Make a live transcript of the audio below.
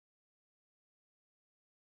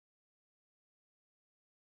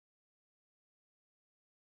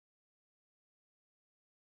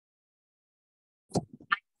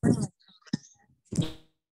Hey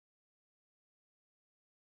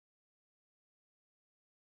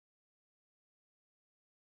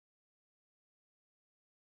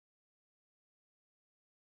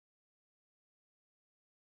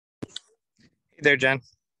there, Jen.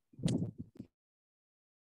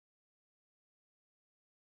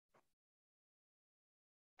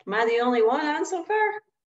 Am I the only one on so far?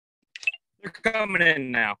 They're coming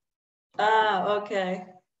in now. Okay.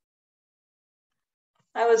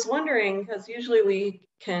 I was wondering, because usually we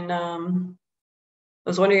can, I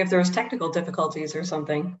was wondering if there was technical difficulties or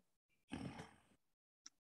something.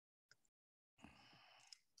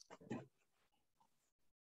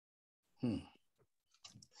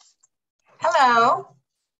 Hello.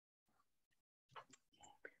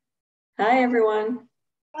 Hi, everyone.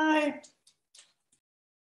 Hi.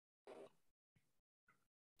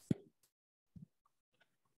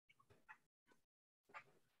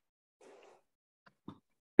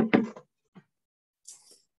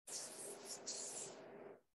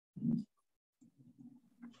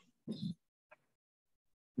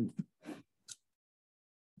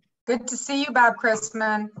 Good to see you, Bob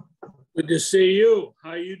Christman. Good to see you.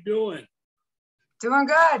 How you doing? Doing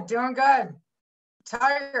good, doing good.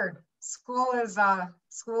 Tired. School is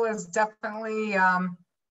definitely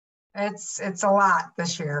it's a lot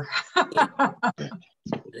this year.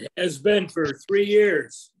 It has been for 3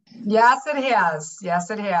 years. Yes, it has. Yes,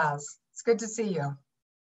 it has. It's good to see you.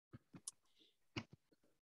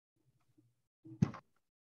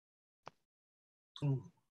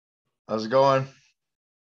 How's it going?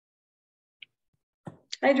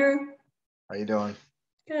 Hi, Drew. How you doing?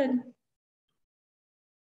 Good.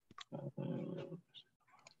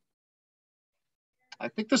 I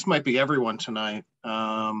think this might be everyone tonight.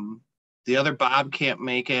 The other Bob can't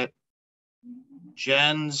make it.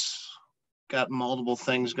 Jen's got multiple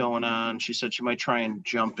things going on. She said she might try and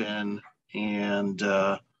jump in. And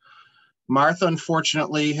Martha,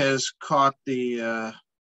 unfortunately, has caught the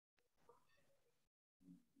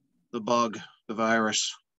bug, the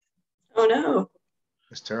virus. Oh, no.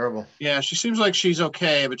 It's terrible. Yeah, she seems like she's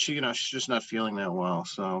okay, but she's just not feeling that well.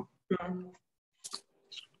 So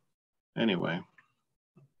anyway,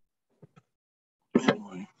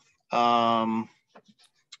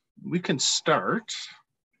 we can start.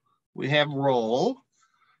 We have roll.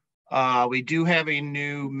 We do have a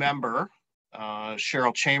new member,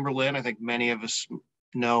 Cheryl Chamberlain. I think many of us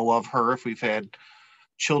know of her if we've had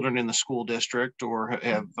children in the school district or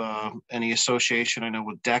have any association. I know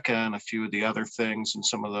with DECA and a few of the other things and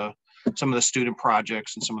some of the student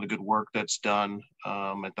projects and some of the good work that's done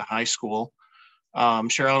at the high school.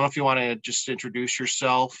 Cheryl, I don't know if you want to just introduce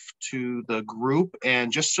yourself to the group,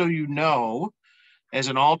 and just so you know, as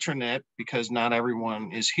an alternate, because not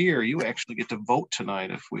everyone is here, you actually get to vote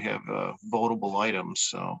tonight if we have votable items.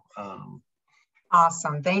 So.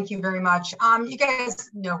 Awesome. Thank you very much. You guys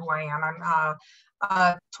know who I am. I'm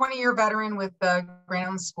a 20-year veteran with the Grand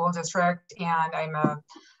Island School District, and I'm a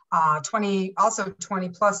 20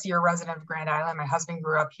 plus year resident of Grand Island. My husband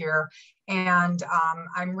grew up here, and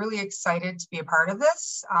I'm really excited to be a part of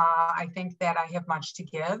this. I think that I have much to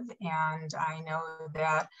give, and I know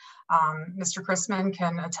that Mr. Christman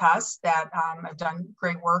can attest that I've done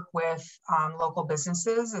great work with local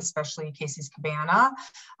businesses, especially Casey's Cabana,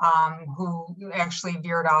 who actually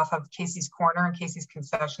veered off of Casey's Corner and Casey's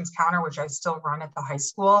Concessions Counter, which I still run at the high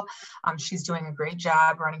school. She's doing a great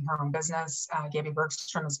job running her own business. Gabby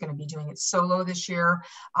Bergstrom is going to be doing it solo this year,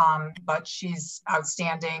 but she's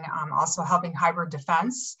outstanding. Also helping Hybrid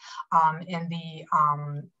Defense in the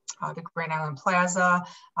Grand Island Plaza.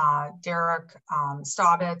 Derek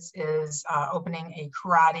Staubitz is opening a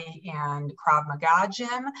karate and Krav Maga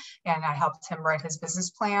gym, and I helped him write his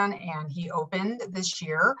business plan, and he opened this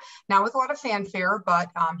year. Now with a lot of fanfare,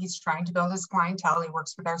 but he's trying to build his clientele. He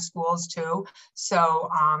works with our schools too.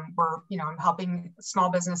 So I'm helping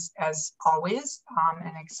small business as always,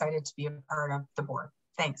 and excited to be a part of the board.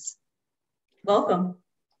 Thanks. Welcome.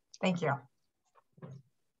 Thank you.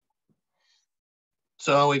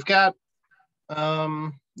 So we've got,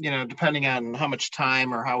 depending on how much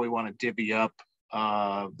time or how we want to divvy up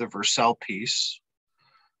the Vercel piece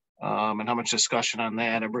and how much discussion on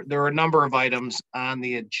that. There were a number of items on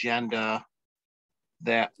the agenda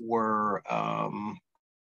that were,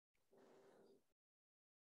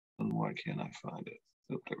 why can't I find it?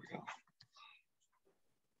 Oh, there we go.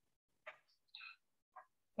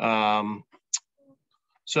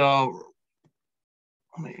 So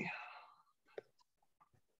let me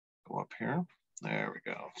go up here. There we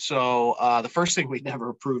go. So the first thing we never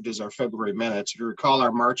approved is our February minutes. If you recall,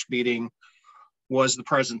 our March meeting was the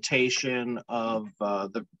presentation of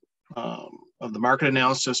the of the market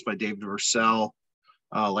analysis by David Vercel.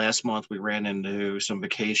 Last month, we ran into some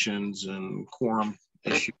vacations and quorum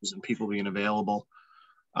issues and people being available.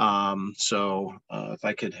 So if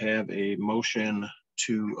I could have a motion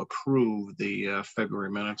to approve the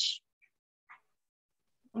February minutes.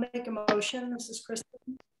 I'll make a motion. This is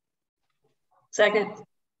Kristen. Second.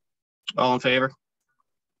 All in favor?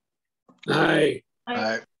 Aye.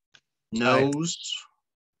 Aye. Noes?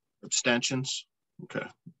 Abstentions? Okay.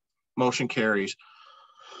 Motion carries.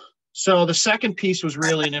 So the second piece was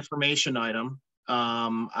really an information item.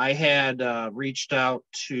 I had reached out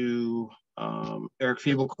to Eric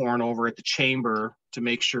Feeblecorn over at the chamber to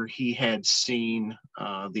make sure he had seen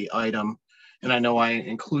the item. And I know I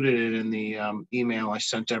included it in the email I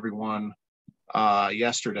sent everyone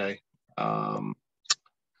yesterday.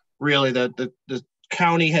 Really, the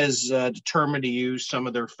county has determined to use some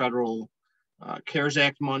of their federal CARES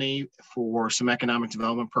Act money for some economic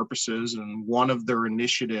development purposes. And one of their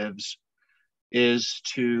initiatives is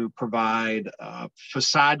to provide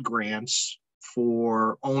facade grants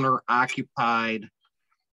for owner-occupied,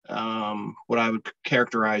 what I would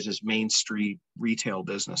characterize as Main Street retail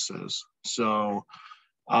businesses. So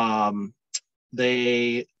I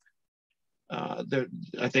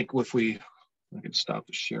think if I can stop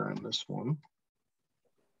the share on this one.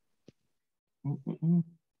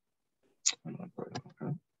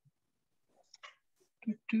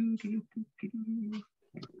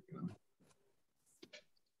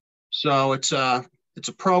 So it's a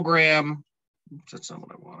program. That's not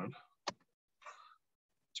what I wanted.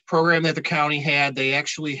 It's a program that the county had. They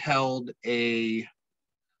actually held a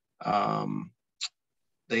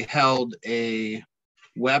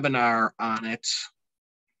webinar on it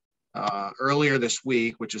earlier this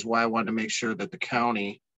week, which is why I wanted to make sure that the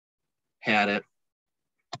county had it.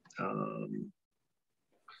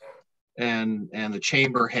 And the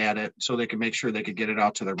chamber had it so they could make sure they could get it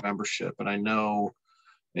out to their membership. And I know,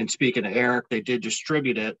 and speaking to Eric, they did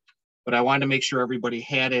distribute it, but I wanted to make sure everybody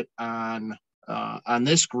had it on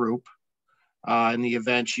this group in the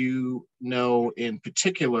event, in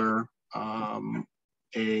particular,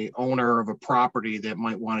 a owner of a property that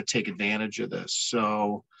might want to take advantage of this.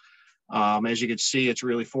 So as you can see, it's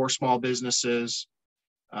really for small businesses.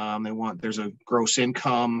 There's a gross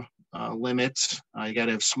income limit. You got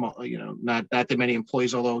to have small, not that many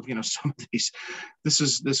employees, although, some of these,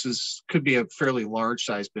 this could be a fairly large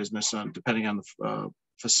size business depending on the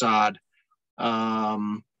facade.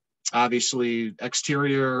 Obviously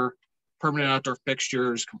exterior, permanent outdoor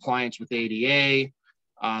fixtures, compliance with ADA.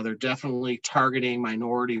 They're definitely targeting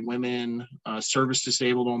minority women, service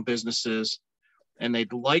disabled owned businesses. And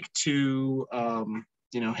they'd like to,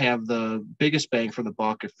 have the biggest bang for the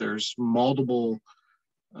buck if there's multiple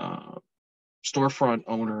storefront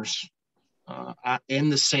owners in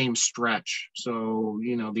the same stretch. So,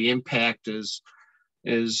 the impact is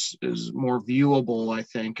more viewable, I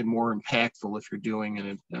think, and more impactful if you're doing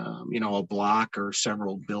it, a block or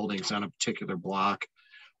several buildings on a particular block.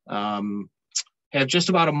 Have just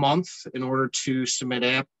about a month in order to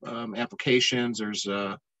submit applications. There's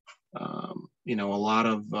a lot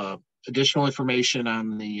of additional information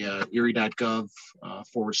on the erie.gov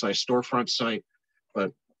 /storefront site,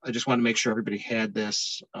 but I just want to make sure everybody had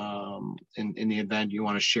this in the event you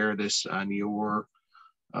want to share this on your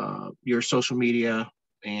social media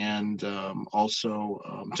and also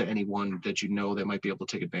to anyone that that might be able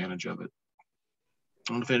to take advantage of it.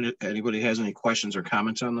 I don't know if anybody has any questions or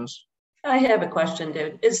comments on this. I have a question,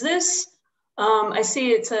 David. Is this, I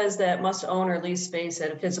see it says that must own or lease space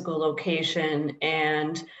at a physical location,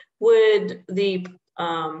 and would the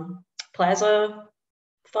plaza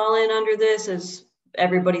fall in under this as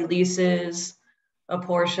everybody leases a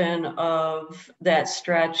portion of that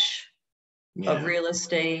stretch of real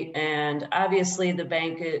estate? And obviously the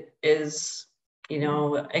bank is,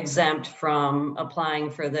 exempt from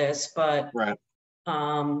applying for this, but right.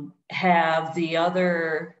 Have the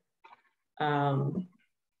other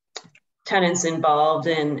tenants involved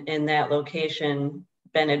in that location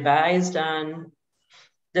been advised on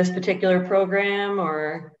this particular program,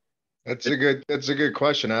 or? That's a good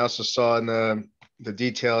question. I also saw in the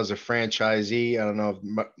details of franchisee. I don't know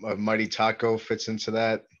if Mighty Taco fits into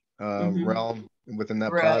that realm within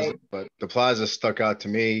that plaza, but the plaza stuck out to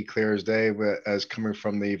me clear as day as coming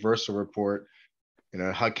from the Versal report.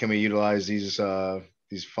 How can we utilize these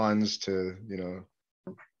funds to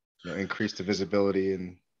increase the visibility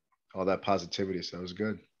and all that positivity? So it was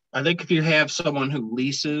good. I think if you have someone who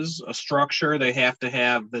leases a structure, they have to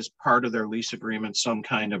have as part of their lease agreement some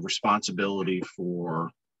kind of responsibility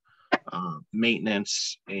for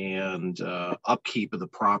maintenance and upkeep of the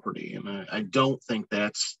property. And I don't think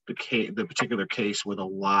that's the particular case with a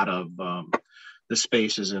lot of the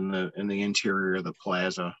spaces in the interior of the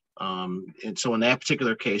plaza. And so in that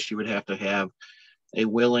particular case, you would have to have a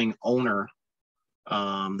willing owner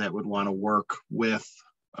that would want to work with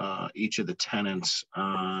each of the tenants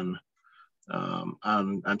on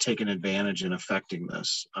taking advantage and affecting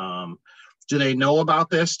this. Do they know about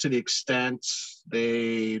this to the extent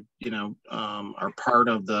they, are part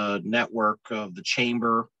of the network of the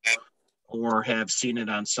chamber, or have seen it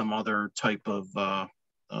on some other type of,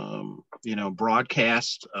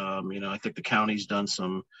 broadcast? I think the county's done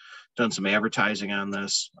some advertising on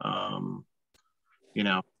this.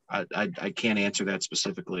 I can't answer that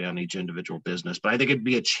specifically on each individual business, but I think it'd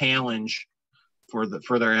be a challenge for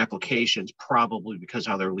their applications, probably because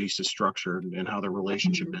how their lease is structured and how their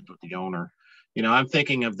relationship is with the owner. I'm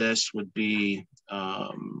thinking of this would be,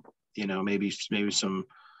 maybe some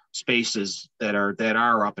spaces that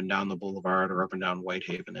are up and down the boulevard or up and down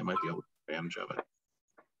Whitehaven. They might be able to take advantage of it.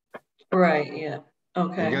 Right. Yeah.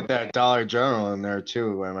 Okay. You get that Dollar General in there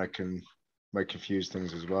too, and might confuse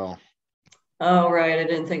things as well. Oh, right. I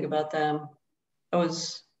didn't think about them.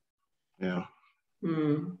 Yeah.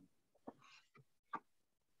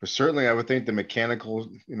 But certainly, I would think the mechanical,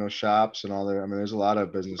 shops and all that. I mean, there's a lot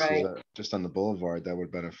of businesses that just on the boulevard that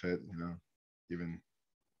would benefit. Even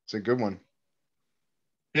it's a good one.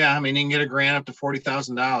 Yeah, I mean, you can get a grant up to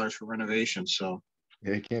 $40,000 for renovation. So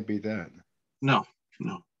yeah, you can't beat that. No.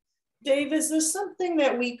 Dave, is this something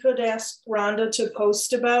that we could ask Rhonda to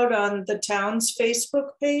post about on the town's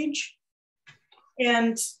Facebook page?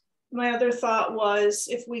 And my other thought was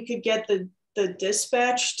if we could get the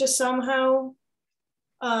dispatch to somehow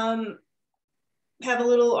have a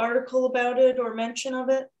little article about it or mention of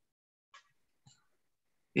it.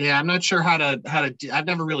 Yeah, I'm not sure how to. I've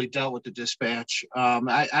never really dealt with the dispatch.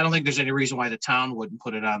 I don't think there's any reason why the town wouldn't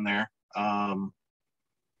put it on there.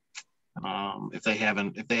 If they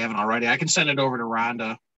haven't already, I can send it over to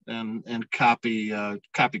Rhonda and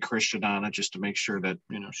copy Christian on it just to make sure that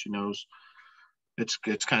she knows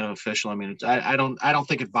it's kind of official. I mean, I don't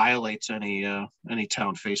think it violates any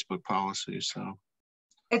town Facebook policies. So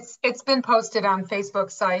it's been posted on Facebook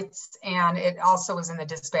sites, and it also was in the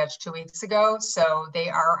dispatch 2 weeks ago, so they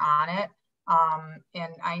are on it.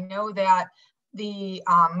 And I know that the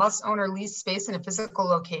must own or lease space in a physical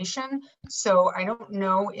location. So I don't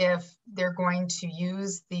know if they're going to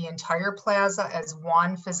use the entire plaza as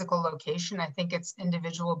one physical location. I think it's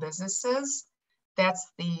individual businesses. That's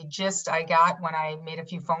the gist I got when I made a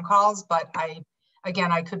few phone calls, but I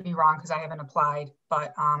could be wrong because I haven't applied,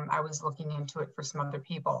 but I was looking into it for some other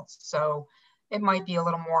people. So it might be a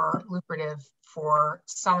little more lucrative for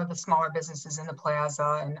some of the smaller businesses in the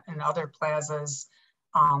plaza and other plazas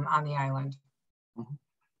on the island.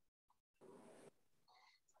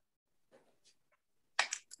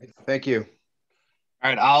 Thank you. All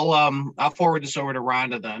right, I'll forward this over to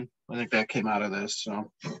Rhonda then. I think that came out of this.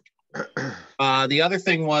 So the other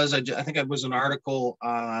thing was, I think it was an article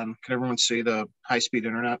on, can everyone see the high-speed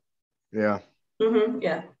internet? Yeah.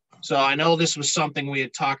 Yeah. So I know this was something we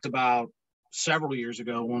had talked about several years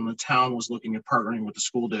ago when the town was looking at partnering with the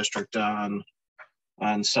school district on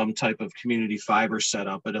some type of community fiber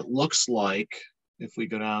setup. But it looks like if we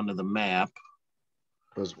go down to the map,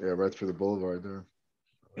 Goes right through the boulevard there.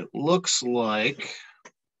 It looks like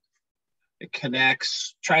it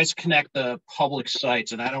tries to connect the public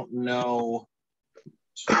sites, and I don't know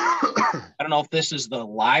if this is the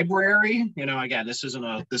library. Again, this isn't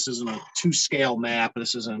a 2-scale map.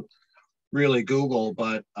 This isn't really Google,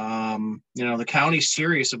 but the county's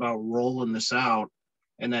serious about rolling this out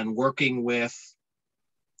and then working with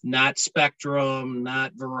not Spectrum,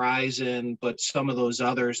 not Verizon, but some of those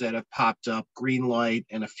others that have popped up, Greenlight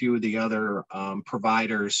and a few of the other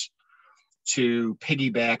providers, to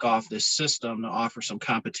piggyback off this system to offer some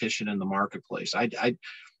competition in the marketplace. I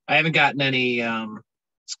haven't gotten any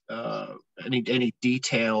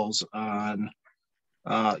details on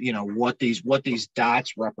what these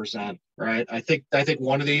dots represent, right? I think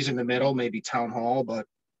one of these in the middle may be Town Hall, but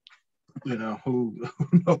who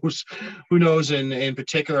knows in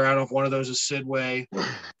particular. I don't know if one of those is Sidway.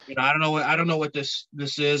 I don't know what this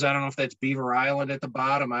is. I don't know if that's Beaver Island at the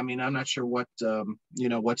bottom. I mean, I'm not sure what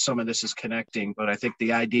some of this is connecting, but I think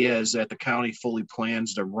the idea is that the county fully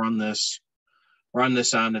plans to run this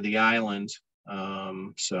onto the island.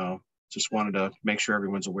 So just wanted to make sure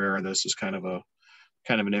everyone's aware of this as kind of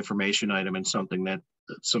an information item, and something that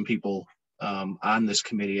some people on this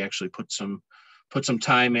committee actually put some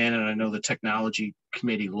time in. And I know the technology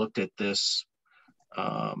committee looked at this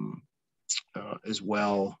as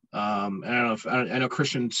well. And I don't know if I know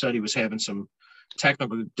Christian said he was having some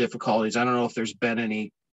technical difficulties. I don't know if there's been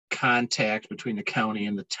any contact between the county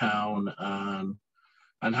and the town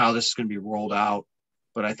on how this is going to be rolled out.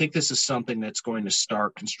 But I think this is something that's going to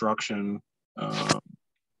start construction. Are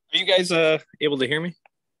you guys able to hear me?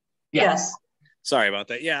 Yeah. Yes. Sorry about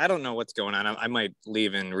that. Yeah, I don't know what's going on. I might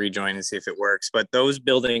leave and rejoin and see if it works. But those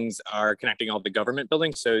buildings are connecting all the government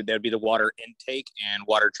buildings. So that'd be the water intake and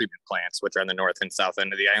water treatment plants, which are on the north and south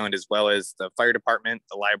end of the island, as well as the fire department,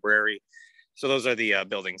 the library. So those are the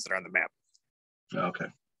buildings that are on the map. Okay.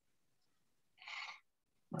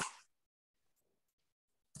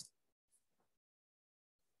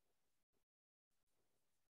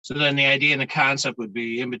 So then the idea and the concept would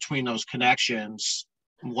be in between those connections,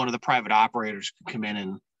 one of the private operators could come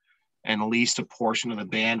in and lease a portion of the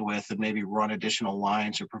bandwidth and maybe run additional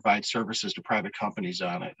lines or provide services to private companies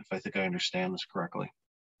on it, if I think I understand this correctly.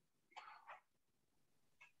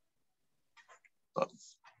 But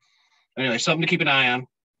anyway, something to keep an eye on.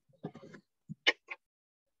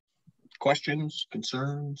 Questions,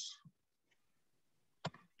 concerns?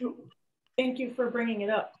 Thank you for bringing it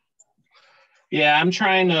up. Yeah, I'm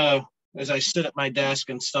trying to, as I sit at my desk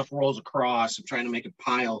and stuff rolls across, I'm trying to make a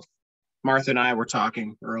pile. Martha and I were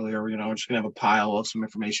talking earlier, you know, we're just gonna have a pile of some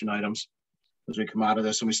information items as we come out of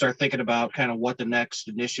this and we start thinking about kind of what the next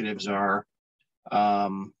initiatives are.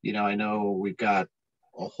 You know, I know we've got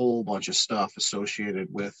a whole bunch of stuff associated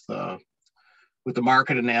with the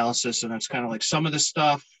market analysis, and it's kind of like some of this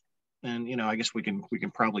stuff, and you know, I guess we can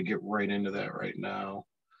probably get right into that right now.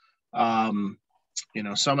 You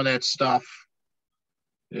know, some of that stuff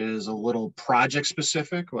is a little project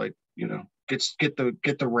specific, like, you know, get the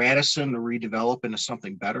Radisson to redevelop into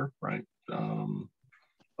something better, right?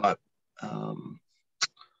 Let's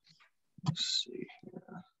see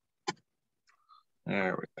here.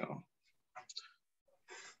 There we go.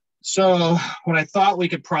 So what I thought we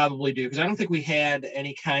could probably do, because I don't think we had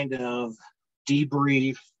any kind of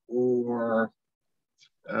debrief or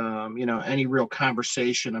you know, any real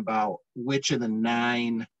conversation about which of the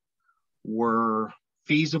 9 were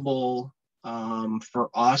feasible for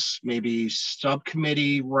us, maybe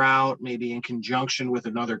subcommittee route, maybe in conjunction with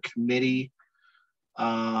another committee.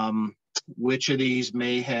 Which of these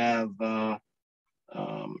may have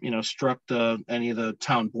you know, struck any of the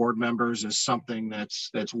town board members as something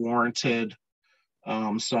that's warranted.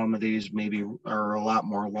 Some of these maybe are a lot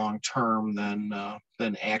more long-term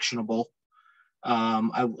than actionable.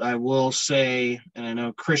 I will say, and I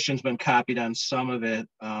know Christian's been copied on some of it,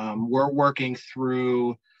 we're working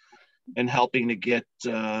through and helping to get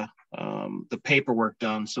the paperwork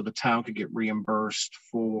done so the town could get reimbursed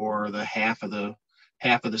for the half of the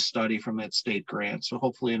study from that state grant. So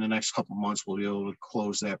hopefully in the next couple of months, we'll be able to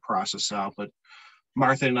close that process out. But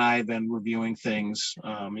Martha and I have been reviewing things,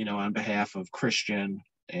 you know, on behalf of Christian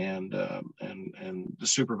and the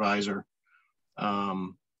supervisor,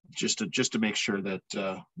 just to make sure that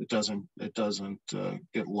it doesn't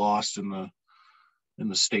get lost in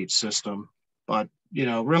the state system. But you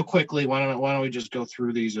know, real quickly, why don't we just go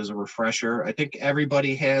through these as a refresher? I think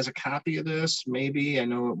everybody has a copy of this. Maybe I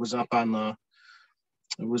know it was up on the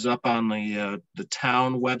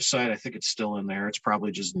town website. I think it's still in there. It's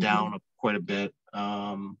probably just down quite a bit.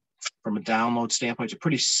 From a download standpoint, it's a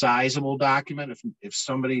pretty sizable document. If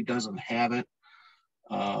somebody doesn't have it,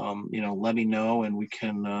 you know, let me know and we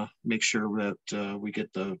can make sure that we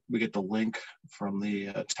get the link from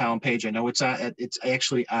the town page. I know it's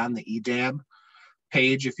actually on the EDAB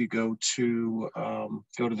page. If you go to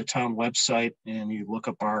the town website and you look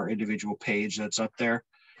up our individual page, that's up there.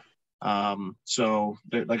 So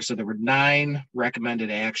there, like I said, there were 9 recommended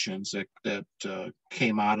actions that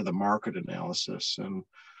came out of the market analysis, and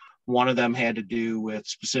one of them had to do with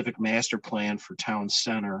specific master plan for town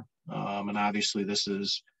center. And obviously this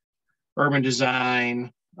is urban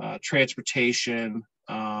design, transportation,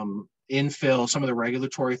 infill, some of the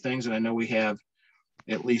regulatory things. And I know we have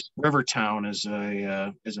at least Rivertown as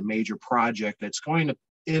a major project that's going to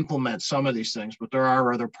implement some of these things, but there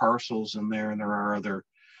are other parcels in there and there are other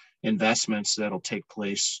investments that'll take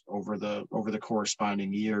place over the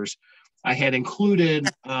corresponding years. I had included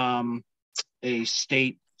a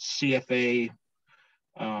state CFA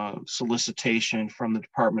solicitation from the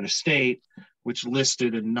Department of State, which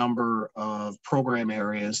listed a number of program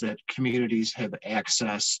areas that communities have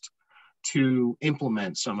accessed to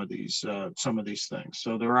implement some of these things.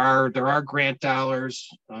 So there are grant dollars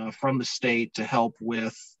from the state to help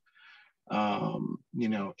with you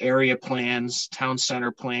know, area plans, town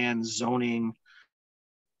center plans, zoning.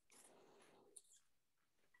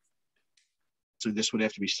 So this would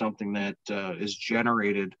have to be something that is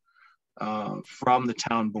generated from the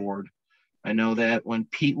town board. I know that when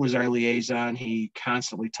Pete was our liaison, he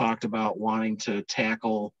constantly talked about wanting to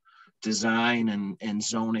tackle design and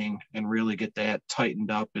zoning and really get that tightened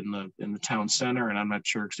up in the town center. And I'm not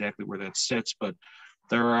sure exactly where that sits, but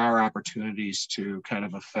there are opportunities to kind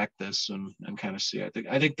of affect this and kind of see.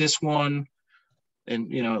 I think this one,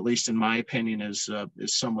 and at least in my opinion, is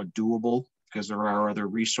somewhat doable because there are other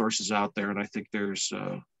resources out there, and I think there's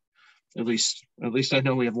at least I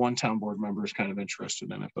know we have one town board member is kind of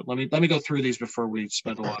interested in it. But let me go through these before we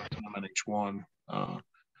spend a lot of time on each one.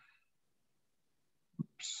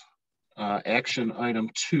 Action item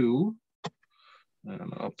 2. I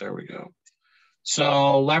don't know. There we go.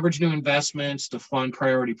 So leverage new investments to fund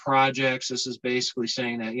priority projects. This is basically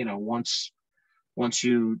saying that once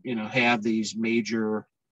you have these major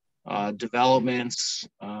developments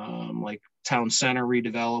like town center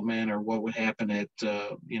redevelopment, or what would happen at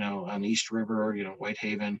on East River,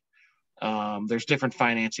 Whitehaven. There's different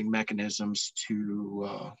financing mechanisms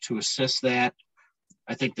to assist that.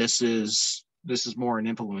 I think this is more an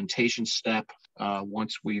implementation step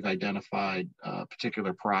once we've identified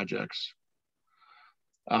particular projects.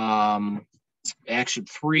 Action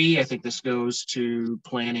 3, I think this goes to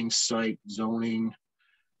planning, site, zoning,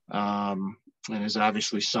 and is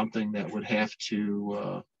obviously something that would have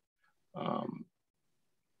to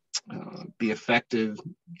be effective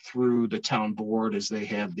through the town board, as they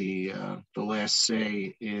have the last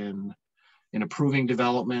say in approving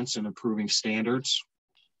developments and approving standards.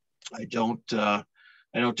 I don't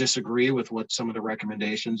disagree with what some of the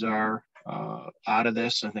recommendations are out of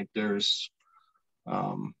this. I think there's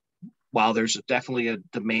while there's definitely a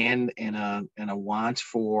demand and a want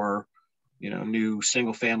for new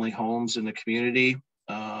single family homes in the community,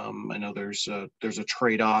 I know there's a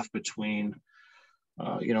trade-off between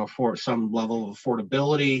for some level of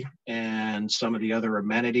affordability and some of the other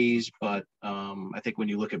amenities, but I think when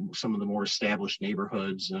you look at some of the more established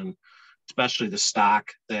neighborhoods, and especially the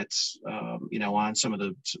stock that's on some of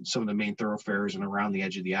the main thoroughfares and around the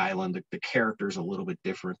edge of the island, the character is a little bit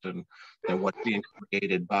different than what's being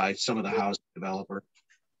created by some of the housing developers.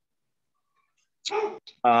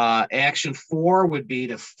 Action 4 would be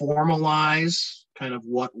to formalize kind of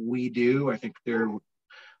what we do. I think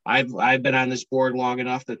I've been on this board long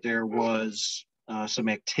enough that there was some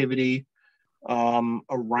activity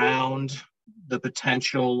around the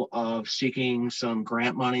potential of seeking some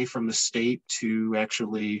grant money from the state to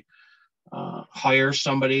actually hire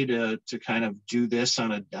somebody to kind of do this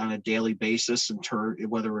on a daily basis,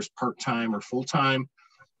 whether it was part-time or full-time,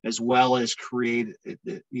 as well as create,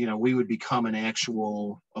 we would become an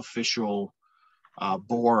actual official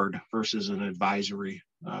board versus an advisory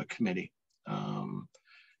committee.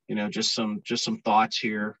 Just some thoughts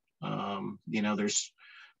here.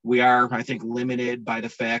 We are, I think, limited by the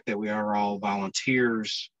fact that we are all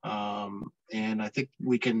volunteers, and I think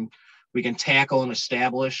we can tackle and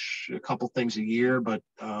establish a couple things a year, but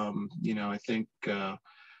I think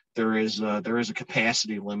there is a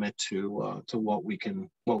capacity limit to what we can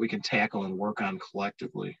tackle and work on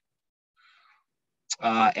collectively.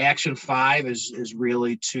 Action 5 is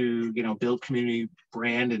really to build community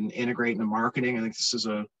brand and integrate into marketing. I think this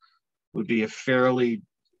would be a fairly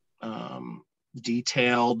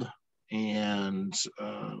detailed and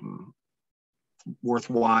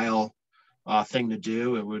worthwhile thing to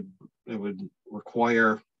do. It would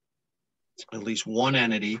require at least one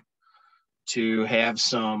entity to have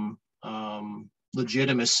some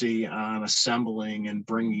legitimacy on assembling and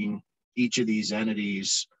bringing each of these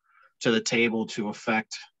entities to the table to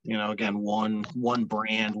affect, again, one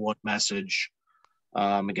brand, one message.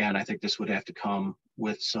 Again, I think this would have to come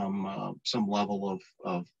with some level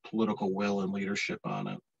of political will and leadership on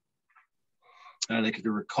it. And I think if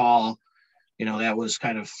you recall, that was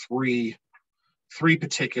kind of three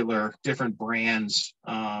particular different brands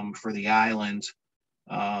for the island.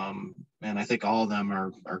 And I think all of them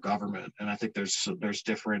are government. And I think there's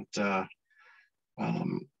different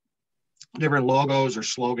different logos or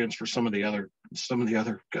slogans for some of the other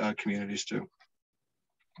communities too.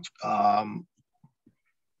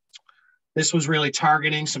 This was really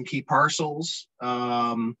targeting some key parcels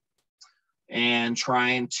and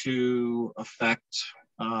trying to affect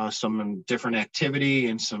some different activity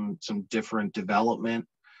and some different development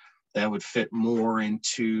that would fit more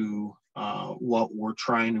into what we're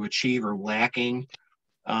trying to achieve or lacking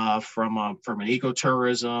from an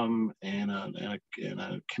ecotourism and a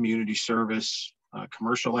community service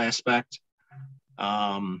commercial aspect.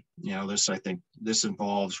 I think this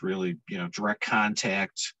involves really direct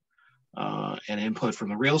contact and input from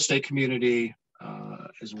the real estate community,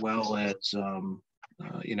 as well as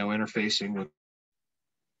interfacing with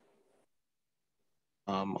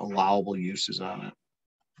allowable uses on it.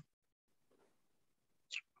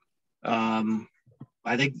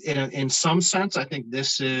 I think in some sense, I think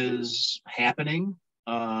this is happening.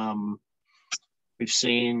 We've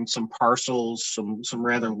seen some parcels, some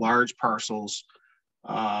rather large parcels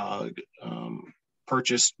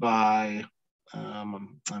purchased by,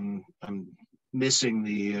 I'm missing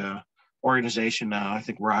the organization now. I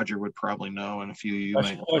think Roger would probably know, and a few of you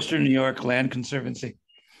might. Western New York Land Conservancy.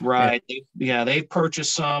 Right. Yeah, they've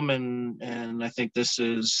purchased some, and I think this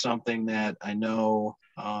is something that I know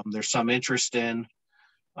there's some interest in.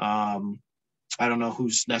 I don't know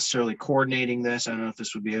who's necessarily coordinating this. I don't know if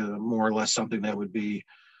this would be more or less something that would be,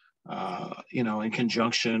 in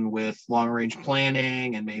conjunction with long-range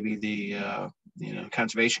planning and maybe the,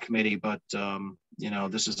 conservation committee. But,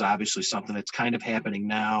 this is obviously something that's kind of happening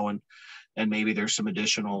now, and maybe there's some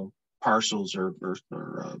additional parcels or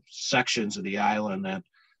sections of the island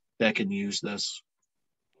that can use this.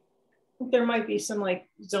 There might be some like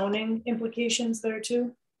zoning implications there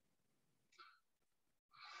too.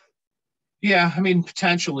 Yeah, I mean,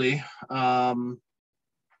 potentially, when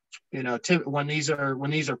these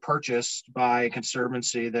are purchased by a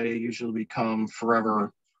conservancy, they usually become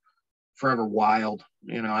forever wild.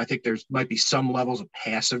 I think there's might be some levels of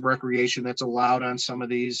passive recreation that's allowed on some of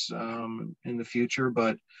these in the future,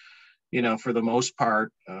 but for the most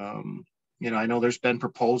part, I know there's been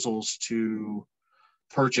proposals to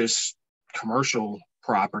purchase commercial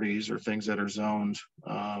properties or things that are zoned,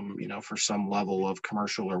 for some level of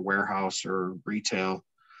commercial or warehouse or retail,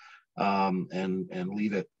 and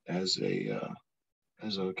leave it as a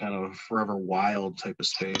kind of forever wild type of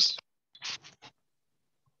space.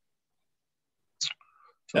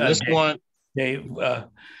 So this one, Dave,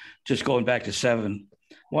 just going back to 7,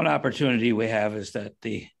 one opportunity we have is that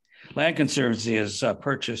the Land Conservancy has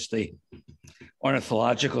purchased the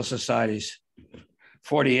Ornithological Society's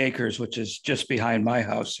 40 acres, which is just behind my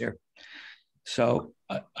house here. So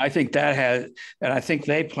I think that has, and I think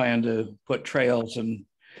they plan to put trails and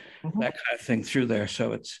that kind of thing through there.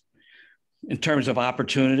 So it's, in terms of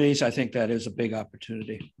opportunities, I think that is a big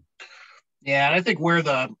opportunity. Yeah, and I think where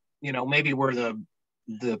maybe where the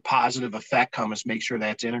positive effect comes, make sure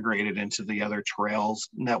that's integrated into the other trails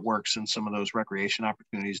networks and some of those recreation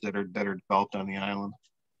opportunities that are developed on the island.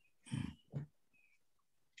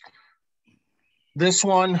 This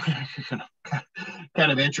one,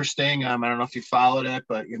 kind of interesting. I don't know if you followed it,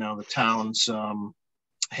 but the town's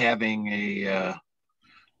having I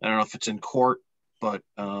don't know if it's in court, but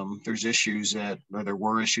there were issues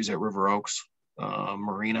at River Oaks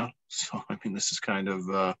Marina. So I mean, this is kind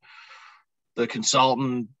of the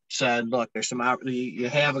consultant said, look, there's some you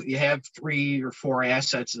have 3 or 4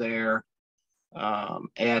 assets there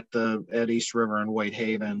at East River and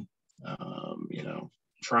Whitehaven.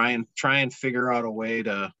 Try and figure out a way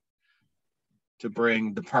to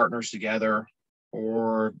bring the partners together,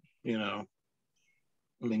 or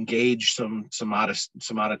engage some out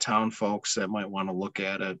of town folks that might want to look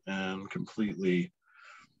at it and completely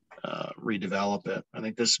redevelop it. I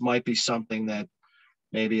think this might be something that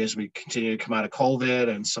maybe as we continue to come out of COVID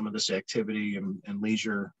and some of this activity and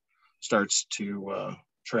leisure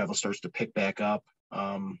travel starts to pick back up.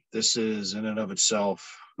 This is in and of itself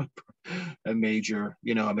a major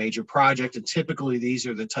project. And typically these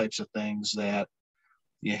are the types of things that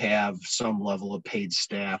you have some level of paid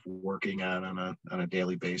staff working on a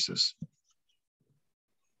daily basis.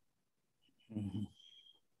 Mm-hmm.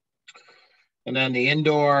 And then the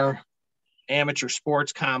indoor amateur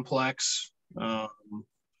sports complex.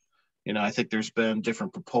 I think there's been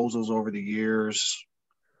different proposals over the years,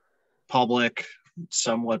 public,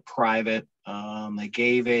 somewhat private. They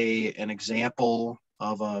gave an example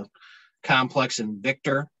of a complex in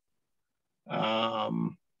Victor,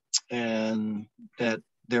 and that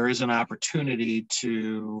there is an opportunity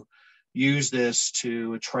to use this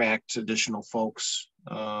to attract additional folks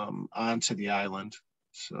onto the island.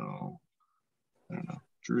 So I don't know.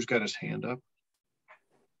 Drew's got his hand up.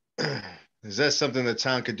 Is that something the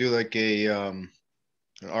town could do like an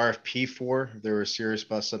RFP for, if they were serious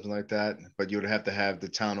about something like that? But you would have to have the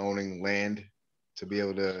town owning land to be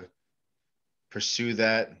able to pursue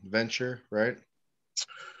that venture, right?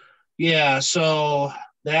 Yeah, so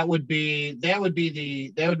that would be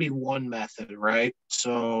one method, right?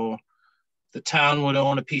 So the town would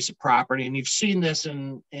own a piece of property, and you've seen this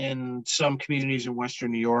in some communities in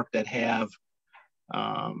Western New York that have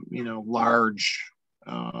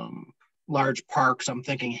large parks. I'm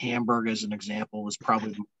thinking Hamburg as an example was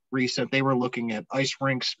probably recent. They were looking at ice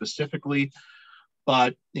rinks specifically,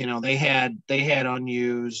 but they had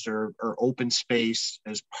unused or open space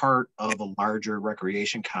as part of a larger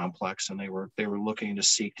recreation complex, and they were looking to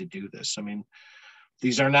seek to do this. I mean,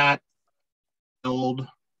 these are not old.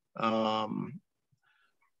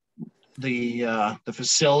 The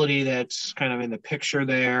facility that's kind of in the picture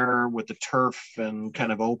there with the turf and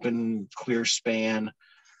kind of open, clear span,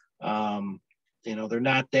 they're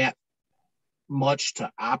not that much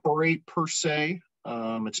to operate per se,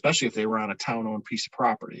 especially if they were on a town-owned piece of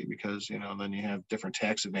property, because then you have different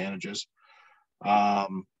tax advantages.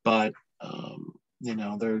 But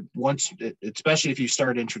they're especially if you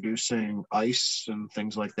start introducing ice and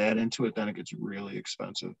things like that into it, then it gets really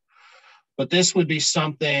expensive. But this would be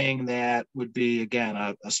something that would be, again,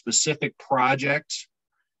 a specific project.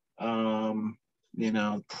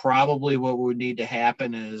 Probably what would need to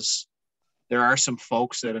happen is there are some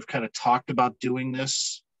folks that have kind of talked about doing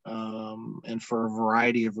this, and for a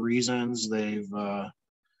variety of reasons, those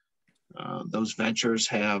ventures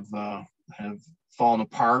have fallen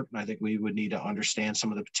apart. And I think we would need to understand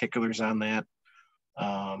some of the particulars on that.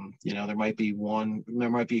 There might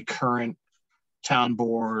be current town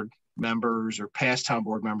board members or past town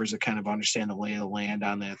board members that kind of understand the lay of the land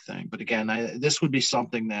on that thing. But again, this would be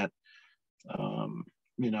something that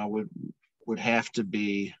would have to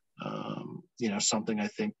be something I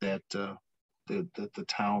think that the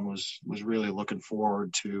town was really looking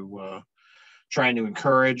forward to trying to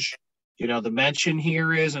encourage. The mention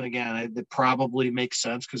here is, and again, it probably makes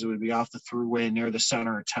sense because it would be off the thruway near the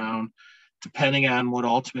center of town. Depending on what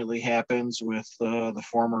ultimately happens with the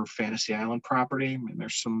former Fantasy Island property, I mean,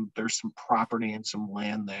 there's some property and some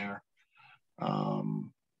land there,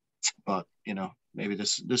 but maybe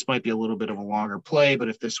this might be a little bit of a longer play. But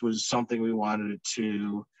if this was something we wanted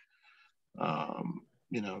to,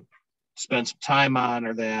 spend some time on,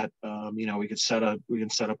 or that, we can set up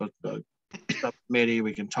a subcommittee.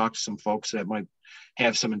 We can talk to some folks that might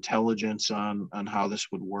have some intelligence on how this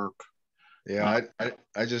would work. Yeah,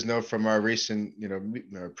 I just know from our recent,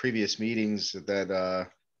 previous meetings that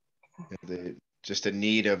just a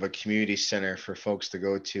need of a community center for folks to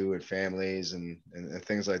go to and families and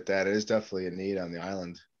things like that. It is definitely a need on the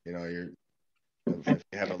island. If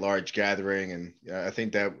you have a large gathering, and I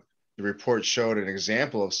think that the report showed an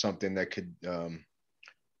example of something that could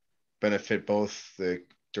benefit both the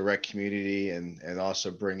direct community and also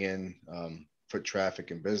bring in foot traffic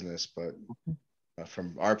and business, but.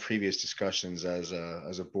 From our previous discussions as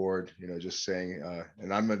a board, just saying,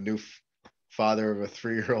 and I'm a new father of a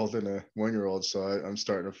 3-year-old and a 1-year-old, so I'm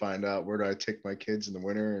starting to find out where do I take my kids in the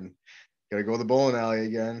winter, and gotta go to the bowling alley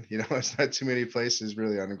again. It's not too many places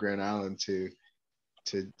really on the Grand Island to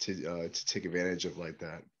take advantage of like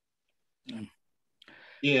that.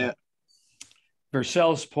 Yeah.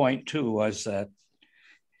 Purcell's point too was that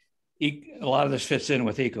a lot of this fits in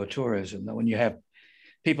with ecotourism. That when you have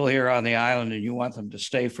people here on the island and you want them to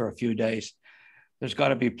stay for a few days, there's got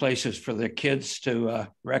to be places for their kids to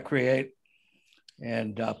recreate.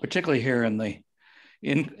 And particularly here in the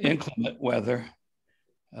inclement weather,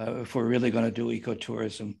 if we're really going to do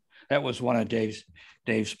ecotourism, that was one of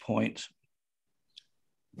Dave's points.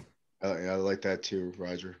 I like that too,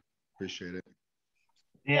 Roger. Appreciate it.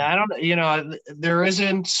 Yeah, I don't, there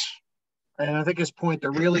isn't, and I think his point,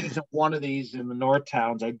 there really isn't one of these in the North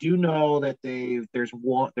Towns. I do know that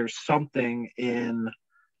there's something in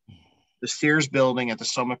the Sears building at the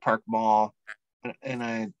Summit Park Mall, and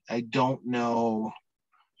I don't know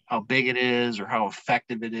how big it is or how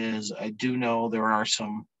effective it is. I do know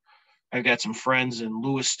I've got some friends in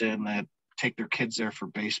Lewiston that take their kids there for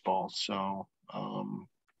baseball. So,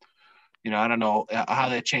 I don't know how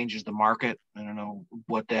that changes the market. I don't know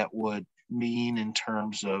what that would mean in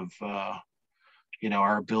terms of,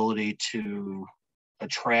 our ability to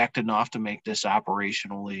attract enough to make this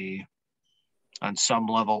operationally on some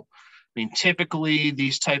level. I mean, typically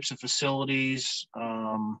these types of facilities,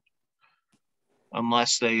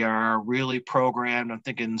 unless they are really programmed, I'm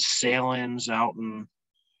thinking Salins out in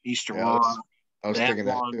East Aurora. I was thinking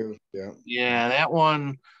that too. Yeah. Yeah, that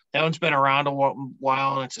one's been around a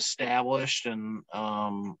while and it's established, and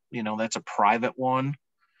that's a private one.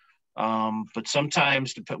 But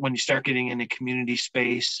sometimes when you start getting into community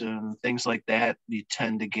space and things like that, you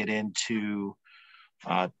tend to get into,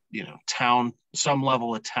 some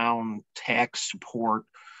level of town tax support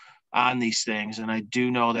on these things. And I do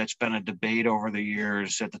know that's been a debate over the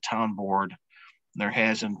years at the town board. There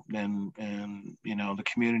hasn't been, and the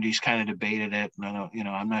community's kind of debated it. And I don't,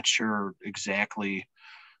 I'm not sure exactly,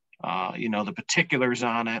 the particulars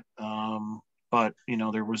on it. But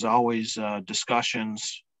there was always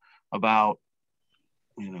discussions about,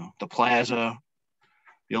 the plaza,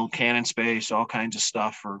 the old Cannon space, all kinds of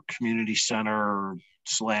stuff for community center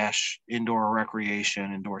 / indoor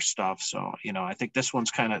recreation, indoor stuff. So, you know, I think this one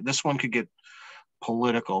could get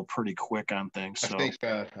political pretty quick on things. So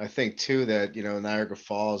I think too that, you know, Niagara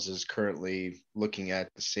Falls is currently looking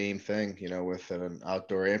at the same thing, you know, with an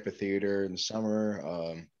outdoor amphitheater in the summer,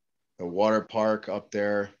 a water park up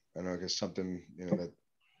there. I know it's something, you know, that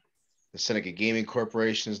the Seneca Gaming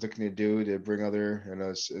Corporation is looking to do to bring other, you know,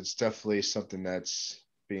 it's definitely something that's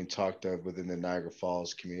being talked of within the Niagara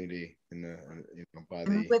Falls community in the, you know, by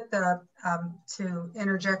the. With the, to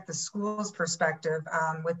interject the school's perspective,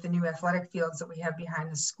 with the new athletic fields that we have behind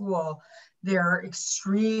the school, they're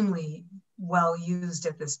extremely well used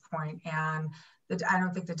at this point. And I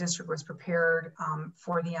don't think the district was prepared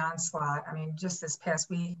for the onslaught. I mean, just this past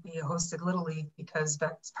week, we hosted Little League because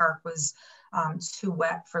Betts Park was too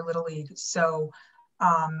wet for Little League. So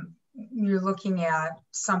you're looking at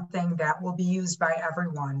something that will be used by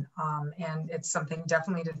everyone. And it's something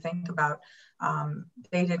definitely to think about.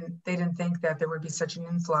 They didn't think that there would be such an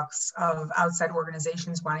influx of outside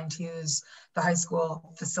organizations wanting to use the high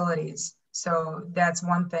school facilities. So that's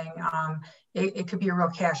one thing. It could be a real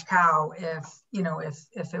cash cow if, you know,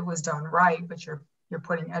 if it was done right, but you're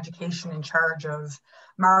putting education in charge of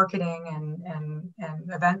marketing and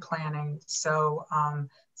event planning. So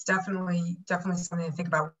it's definitely something to think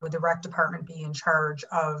about. Would the rec department be in charge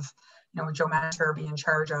of, you know, would Joe Mentor be in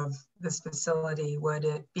charge of this facility? Would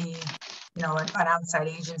it be, you know, an outside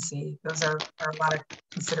agency? Those are a lot of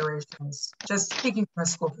considerations, just speaking from a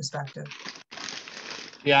school perspective.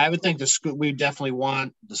 Yeah, I would think we definitely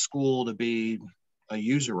want the school to be a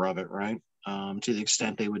user of it, right? To the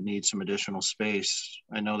extent they would need some additional space.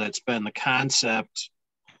 I know that's been the concept.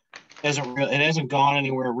 It hasn't gone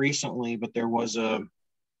anywhere recently, but there was a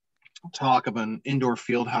talk of an indoor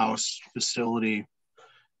field house facility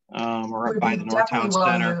or by the Northtown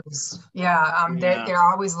Center. Yeah, they're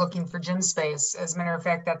always looking for gym space. As a matter of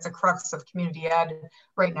fact, that's a crux of community ed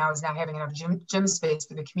right now, is not having enough gym space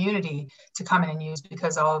for the community to come in and use,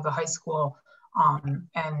 because all of the high school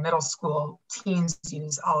and middle school teens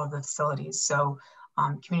use all of the facilities. So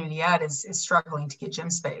community ed is struggling to get gym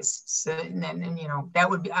space. So, and you know, that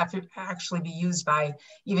would be actually be used by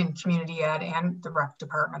even community ed and the rec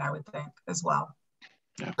department, I would think, as well.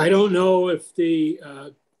 Yeah. I don't know if the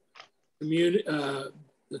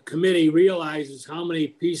committee realizes how many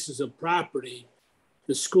pieces of property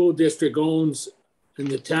the school district owns in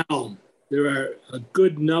the town. There are a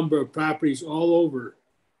good number of properties all over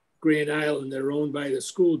Grand Island that are owned by the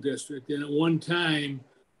school district. And at one time,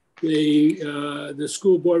 the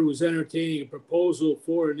school board was entertaining a proposal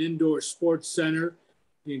for an indoor sports center,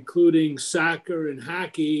 including soccer and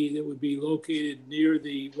hockey, that would be located near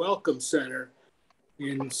the Welcome Center,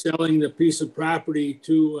 and selling the piece of property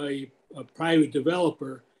to a private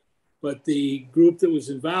developer. But the group that was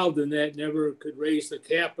involved in that never could raise the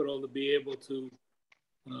capital to be able to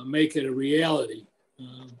make it a reality.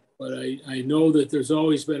 But I know that there's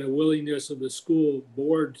always been a willingness of the school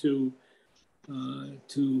board to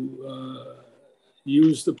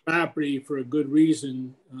use the property for a good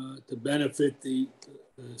reason, to benefit the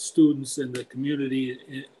students and the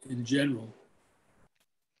community in general.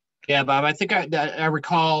 Yeah, Bob, I think I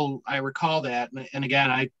recall that. And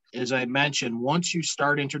again, as I mentioned, once you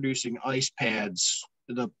start introducing ice pads,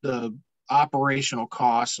 the operational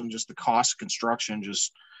costs and just the cost of construction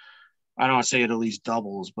just, I don't want to say it at least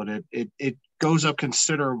doubles, but it goes up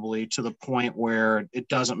considerably to the point where it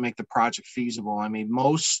doesn't make the project feasible. I mean,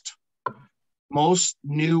 most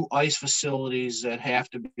new ice facilities that have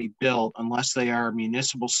to be built, unless they are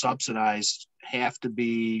municipal subsidized, have to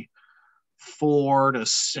be 4 to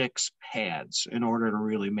 6 pads in order to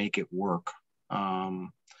really make it work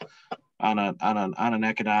on an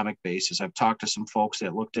economic basis. I've talked to some folks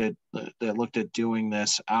that looked at doing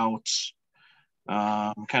this out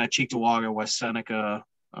kind of Cheektowaga, West Seneca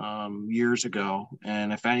years ago,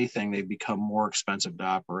 and if anything, they've become more expensive to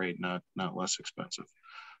operate, not less expensive.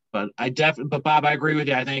 But Bob, I agree with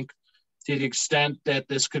you. I think to the extent that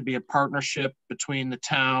this could be a partnership between the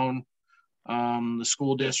town, the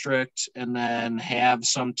school district, and then have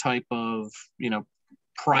some type of, you know,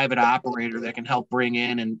 private operator that can help bring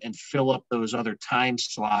in and fill up those other time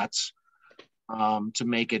slots to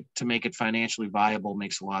make it financially viable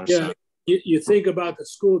makes a lot of sense. You think about the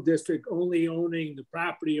school district only owning the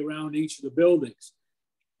property around each of the buildings,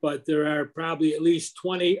 but there are probably at least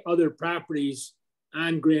 20 other properties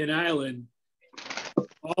on Grand Island,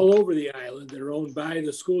 all over the island, that are owned by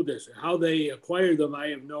the school district. How they acquired them, I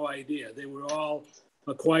have no idea. They were all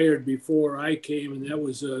acquired before I came, and that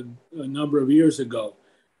was a number of years ago.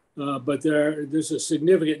 but there's a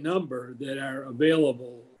significant number that are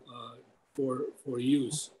available for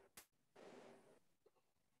use.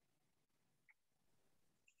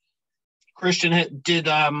 Christian, did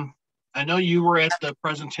I know you were at the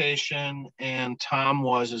presentation and Tom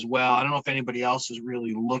was as well. I don't know if anybody else has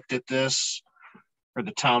really looked at this, or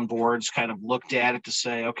the town boards kind of looked at it to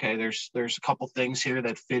say, okay, there's a couple things here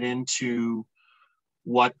that fit into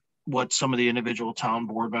what some of the individual town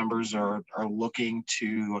board members are looking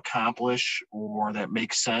to accomplish, or that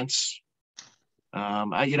makes sense.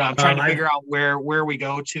 I'm trying to figure out where we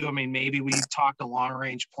go to. I mean, maybe we talk to long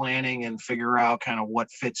range planning and figure out kind of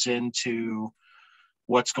what fits into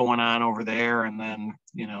what's going on over there, and then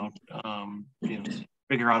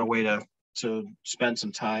figure out a way to spend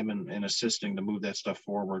some time in assisting to move that stuff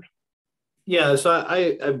forward. Yeah, so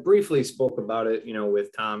I briefly spoke about it, with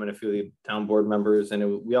Tom and a few of the town board members,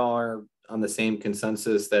 and we all are on the same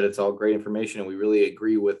consensus that it's all great information, and we really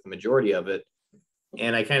agree with the majority of it.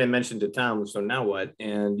 And I kind of mentioned to Tom, so now what?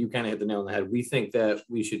 And you kind of hit the nail on the head. We think that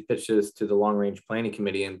we should pitch this to the long range planning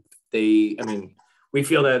committee, and we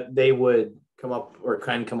feel that they would come up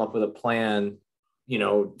with a plan,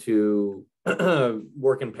 to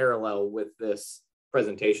work in parallel with this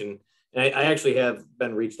presentation. And I actually have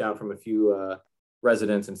been reached out from a few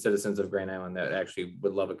residents and citizens of Grand Island that actually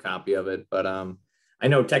would love a copy of it. But I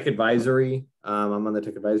know Tech Advisory, I'm on the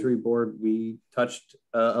Tech Advisory board. We touched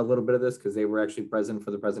a little bit of this because they were actually present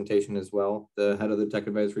for the presentation as well, the head of the Tech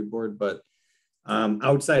Advisory board. But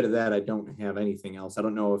outside of that, I don't have anything else. I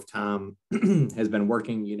don't know if Tom has been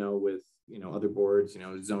working, with, other boards,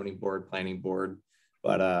 zoning board, planning board.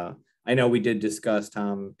 But I know we did discuss,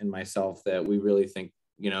 Tom and myself, that we really think,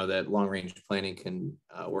 that long range planning can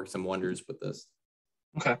work some wonders with this.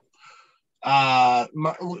 Okay.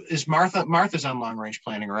 Is Martha's on long range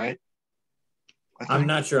planning, right? I'm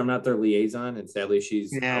not sure. I'm not their liaison, and sadly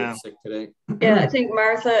she's out sick today. Yeah, I think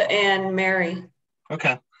Martha and Mary.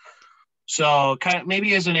 Okay. So kind of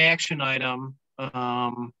maybe as an action item,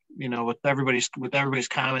 with everybody's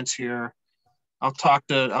comments here, I'll talk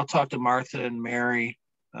to Martha and Mary,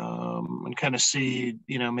 and kind of see,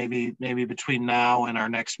 maybe between now and our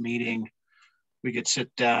next meeting, we could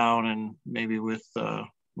sit down and maybe with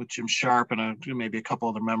Jim Sharp and maybe a couple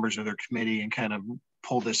other members of their committee and kind of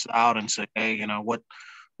pull this out and say, hey,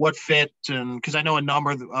 what fit, and because I know a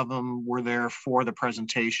number of them were there for the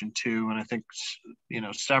presentation too, and I think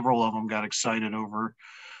several of them got excited over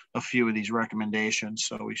a few of these recommendations.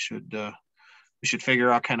 So we should figure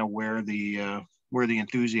out kind of where the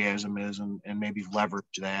enthusiasm is and maybe leverage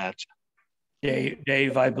that.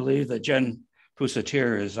 Dave, I believe that Jen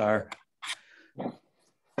Pusatier is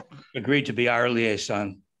agreed to be our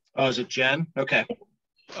liaison. Oh, is it Jen? Okay.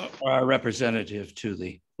 Our representative to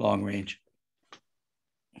the long range.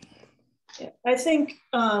 I think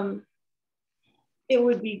it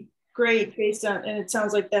would be great based on, and it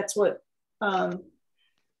sounds like that's what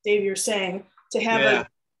Dave, you're saying, to have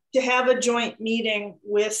a joint meeting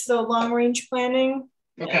with the long range planning,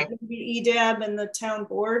 the EDAB and the town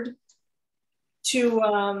board,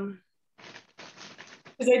 to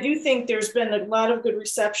because I do think there's been a lot of good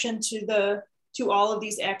reception to all of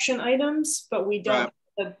these action items, but we don't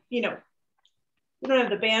we don't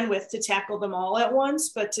have the bandwidth to tackle them all at once,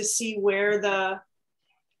 but to see where the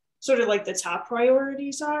sort of like the top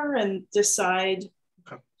priorities are and decide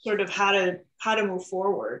sort of how to move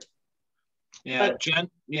forward. Yeah,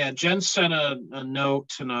 Jen sent a note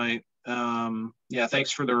tonight.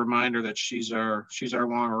 Thanks for the reminder that she's our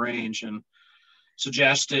long range, and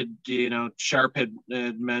suggested, Sharp had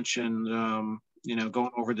mentioned,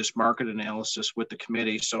 going over this market analysis with the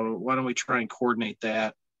committee. So why don't we try and coordinate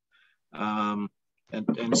that and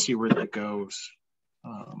see where that goes.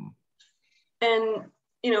 And,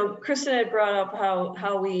 Kristen had brought up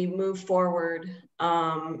how we move forward,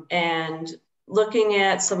 and looking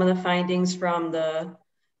at some of the findings from the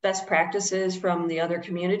best practices from the other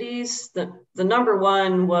communities. The number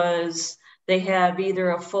one was they have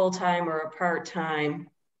either a full-time or a part-time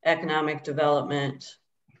economic development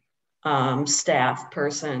staff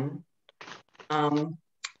person.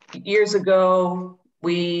 Years ago,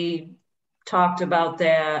 we talked about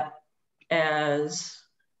that as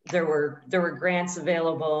there were grants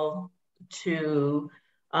available to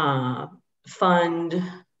fund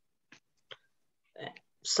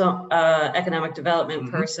some economic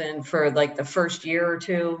development person for like the first year or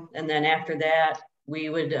two, and then after that we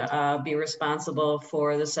would be responsible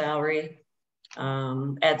for the salary.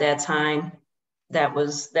 At that time, that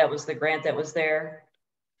was the grant that was there.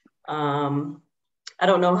 I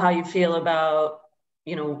don't know how you feel about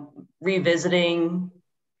revisiting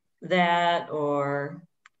that, or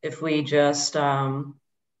if we just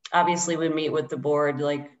obviously we meet with the board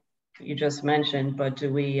like you just mentioned, but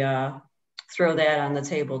do we throw that on the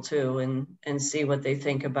table too and see what they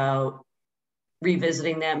think about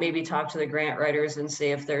revisiting that, maybe talk to the grant writers and see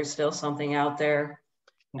if there's still something out there.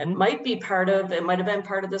 It might have been part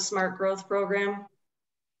of the Smart Growth Program.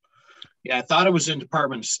 Yeah, I thought it was in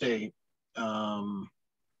Department of State.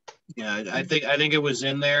 Yeah, I think it was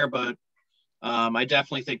in there, but I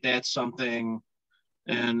definitely think that's something.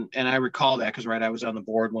 And I recall that because I was on the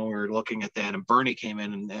board when we were looking at that, and Bernie came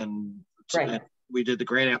in and we did the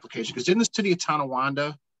grant application because didn't the city of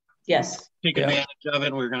Tonawanda take advantage of it,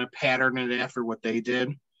 and we were going to pattern it after what they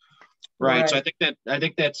did. Right. So I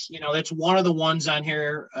think that's that's one of the ones on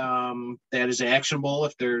here that is actionable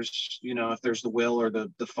if there's the will or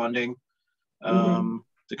the funding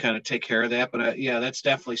to kind of take care of that. But yeah, that's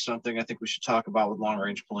definitely something I think we should talk about with long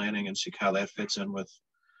range planning and see how that fits in with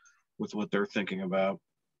what they're thinking about.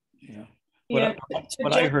 Yeah.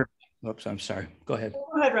 What I heard. Oops, I'm sorry. Go ahead.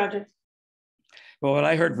 Go ahead, Roger. Well, what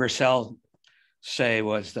I heard Vercel say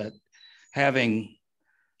was that having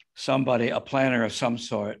somebody, a planner of some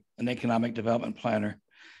sort, an economic development planner,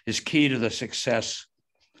 is key to the success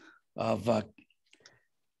of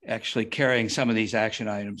actually carrying some of these action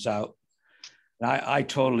items out. And I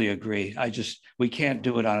totally agree. We can't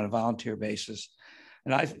do it on a volunteer basis.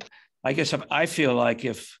 And I guess I feel like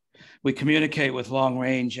if we communicate with long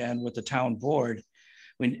range and with the town board,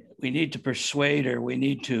 we need to persuade, or we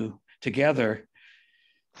need to together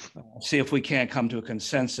see if we can't come to a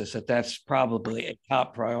consensus that that's probably a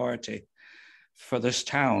top priority for this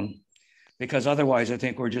town, because otherwise I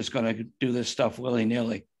think we're just going to do this stuff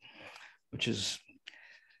willy-nilly, which is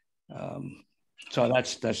so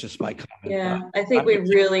that's just my comment. Yeah, I think we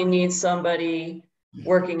really need somebody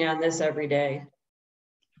working on this every day.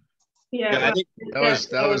 Yeah, I think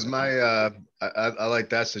that was my I like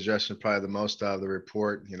that suggestion probably the most out of the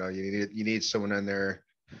report. You need someone in there,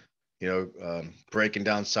 breaking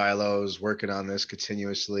down silos, working on this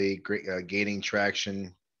continuously, gaining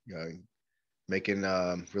traction, making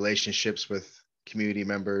relationships with community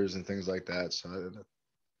members and things like that. So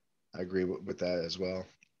I agree with that as well.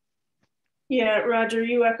 Yeah, Roger,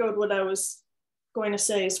 you echoed what I was going to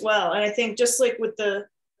say as well. And I think just like with the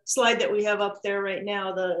slide that we have up there right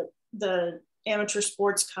now, the amateur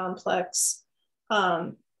sports complex,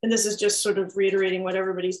 and this is just sort of reiterating what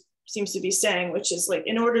everybody seems to be saying, which is like,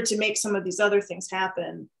 in order to make some of these other things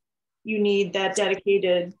happen, you need that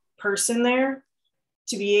dedicated person there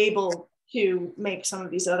to be able to make some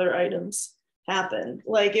of these other items happen.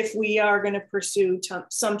 Like if we are going to pursue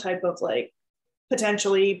some type of like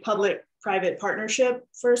potentially public-private partnership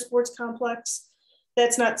for a sports complex,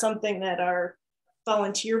 that's not something that our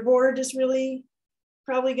volunteer board is really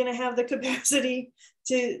probably going to have the capacity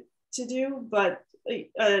to do, but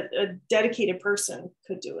a dedicated person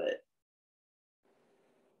could do it.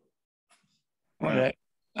 I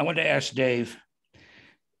want to ask Dave.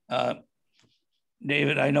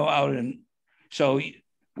 David, I know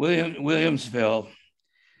Williamsville,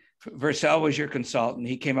 Vercel was your consultant.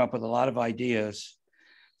 He came up with a lot of ideas.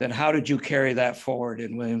 Then how did you carry that forward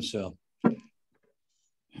in Williamsville?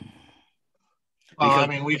 I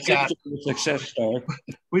mean, we've got success story.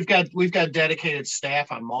 We've got dedicated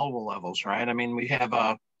staff on multiple levels, right? I mean, we have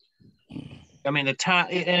the time,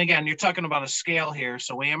 and again, you're talking about a scale here.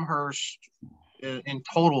 So Amherst in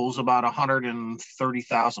total is about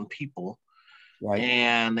 130,000 people, right?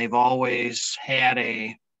 And they've always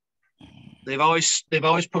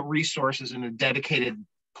put resources into dedicated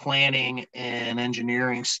planning and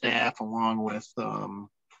engineering staff, along with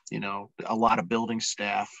a lot of building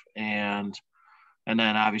staff, and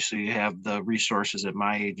then obviously you have the resources at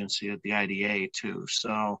my agency at the IDA too.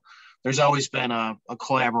 So there's always been a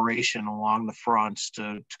collaboration along the fronts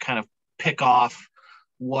to kind of pick off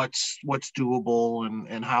what's doable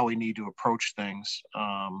and how we need to approach things.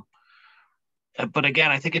 But again,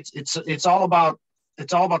 I think it's all about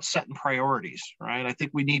setting priorities, right? I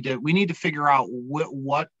think we need to figure out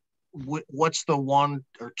what's the one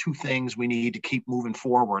or two things we need to keep moving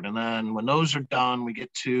forward, and then when those are done, we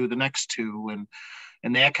get to the next two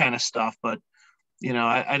and that kind of stuff. But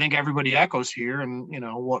I think everybody echoes here, and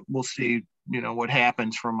what we'll see, what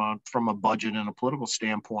happens from a budget and a political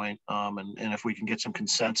standpoint, and if we can get some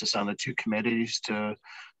consensus on the two committees to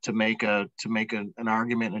make an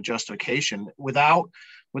argument and a justification without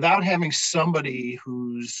having somebody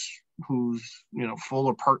who's full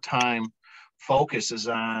or part-time focus is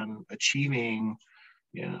on achieving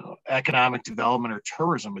economic development or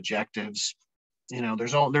tourism objectives.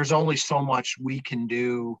 There's only so much we can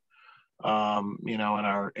do in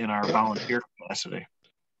our volunteer capacity.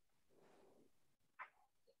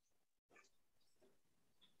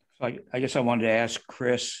 So I guess I wanted to ask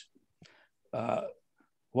Chris, has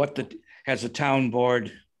the town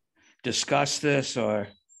board discussed this or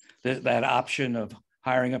that option of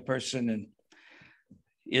hiring a person, and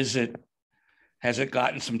has it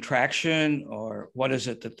gotten some traction, or what is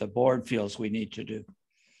it that the board feels we need to do?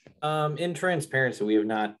 In transparency, we have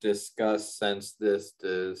not discussed since this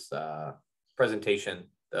presentation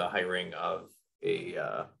the hiring of a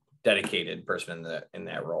dedicated person in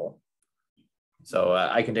that role. So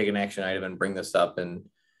I can take an action item and bring this up and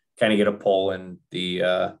kind of get a poll and see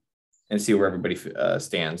where everybody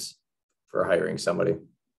stands for hiring somebody.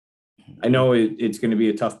 I know it's going to be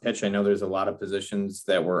a tough pitch. I know there's a lot of positions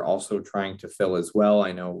that we're also trying to fill as well.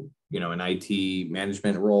 I know, an IT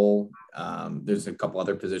management role. There's a couple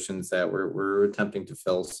other positions that we're attempting to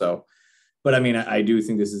fill. So, but I mean, I do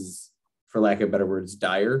think this is, for lack of better words,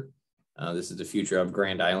 dire. This is the future of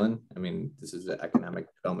Grand Island. I mean, this is the Economic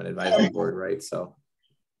Development Advisory Board, right? So.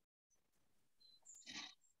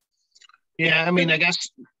 Yeah, I mean, I guess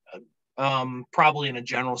probably in a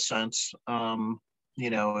general sense,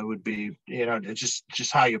 it would be, it's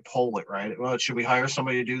just how you poll it, right? Well, should we hire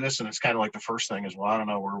somebody to do this? And it's kind of like the first thing is, well, I don't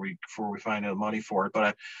know before we find the money for it.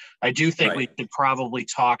 But I do think we could probably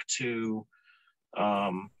talk to,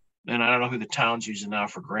 and I don't know who the town's using now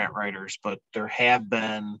for grant writers, but there have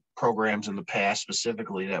been programs in the past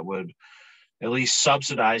specifically that would at least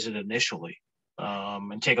subsidize it initially,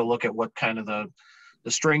 and take a look at what kind of the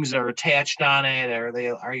strings that are attached on it.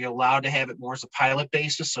 Are you allowed to have it more as a pilot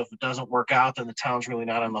basis? So if it doesn't work out, then the town's really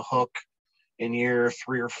not on the hook in year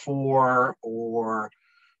 3 or 4, or,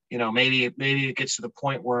 maybe it gets to the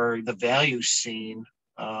point where the value's seen,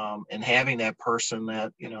 and having that person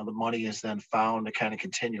that, the money is then found to kind of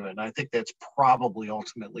continue it. And I think that's probably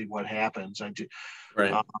ultimately what happens.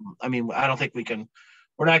 Right. I mean, I don't think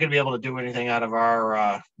we're not going to be able to do anything out of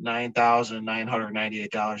our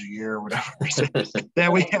 $9,998 a year or whatever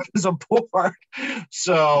that we have as a board.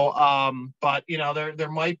 So, but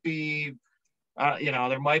there might be,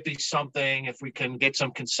 there might be something if we can get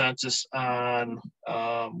some consensus on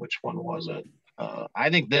which one was it? I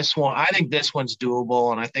think this one's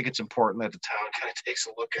doable, and I think it's important that the town kind of takes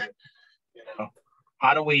a look at,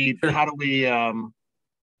 how do we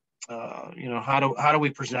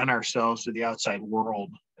present ourselves to the outside world,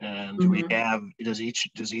 and does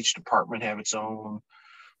each department have its own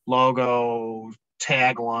logo,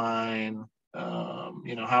 tagline?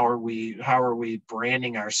 How are we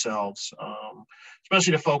branding ourselves,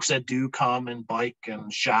 especially the folks that do come and bike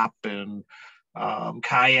and shop and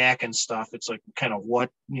kayak and stuff. It's like kind of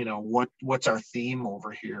what's our theme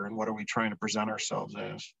over here, and what are we trying to present ourselves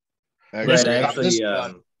as?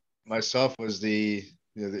 Myself was the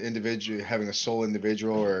individual, having a sole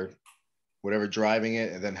individual or whatever driving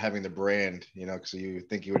it, and then having the brand, because you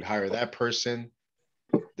think you would hire that person,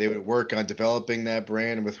 they would work on developing that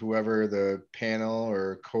brand with whoever the panel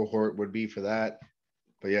or cohort would be for that.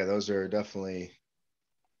 But yeah, those are definitely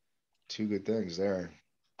two good things there.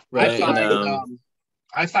 Right.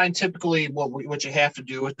 I find typically what you have to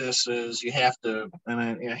do with this is you have to, and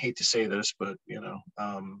I hate to say this, but you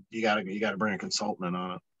gotta bring a consultant in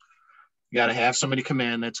on it. You got to have somebody come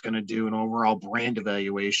in that's going to do an overall brand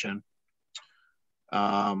evaluation,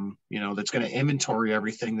 that's going to inventory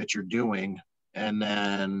everything that you're doing, and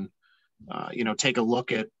then, take a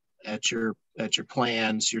look at your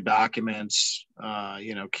plans, your documents,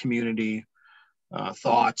 community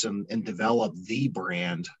thoughts, and develop the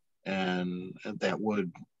brand, and that would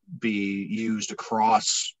be used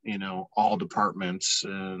across, all departments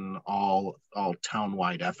and all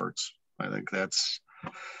town-wide efforts. I think that's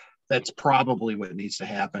probably what needs to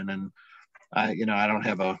happen. And I don't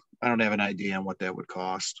have an idea on what that would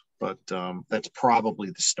cost, but that's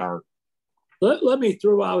probably the start. Let me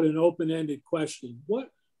throw out an open-ended question.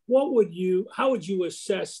 How would you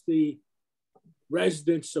assess the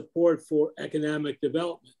resident support for economic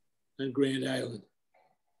development on Grand Island?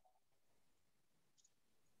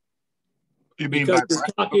 You mean because by, we're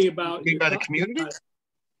talking about the community?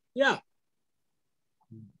 Yeah.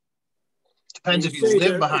 Depends if you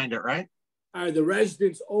live behind it, right? Are the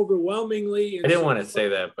residents overwhelmingly? I didn't want to say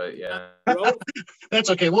that, but yeah.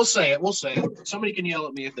 That's okay. We'll say it. Somebody can yell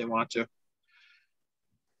at me if they want to.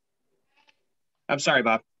 I'm sorry,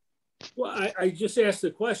 Bob. Well, I just asked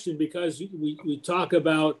the question because we talk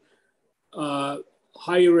about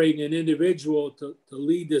hiring an individual to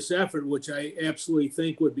lead this effort, which I absolutely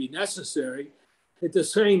think would be necessary. At the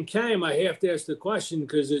same time, I have to ask the question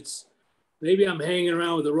because maybe I'm hanging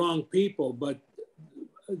around with the wrong people, but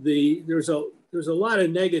there's a lot of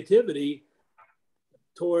negativity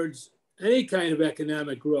towards any kind of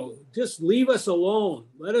economic growth. Just leave us alone.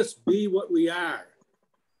 Let us be what we are.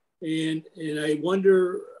 And I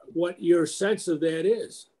wonder what your sense of that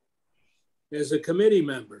is as a committee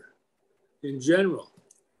member in general.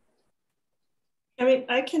 I mean,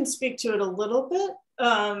 I can speak to it a little bit,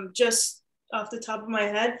 just off the top of my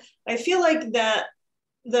head. I feel like that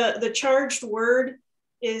the charged word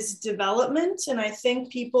is development, and I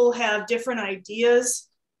think people have different ideas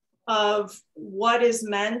of what is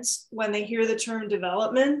meant when they hear the term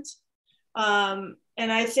development. And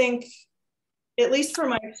I think, at least for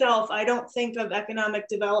myself, I don't think of economic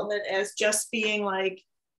development as just being like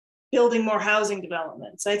building more housing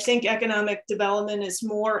developments. I think economic development is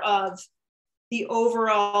more of the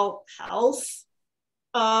overall health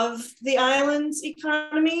of the island's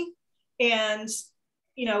economy. And,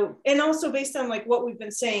 you know, and also based on like what we've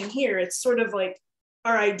been saying here, it's sort of like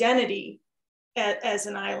our identity as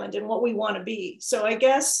an island and what we want to be. So I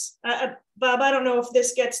guess, Bob, I don't know if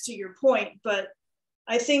this gets to your point, but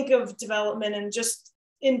I think of development and just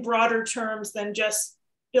in broader terms than just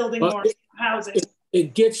building more housing.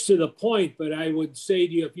 It gets to the point, but I would say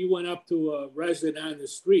to you, if you went up to a resident on the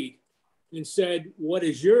street and said, what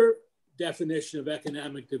is your definition of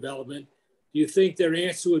economic development? Do you think their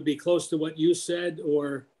answer would be close to what you said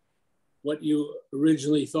or what you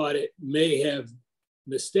originally thought it may have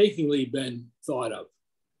mistakenly been thought of?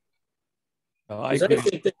 I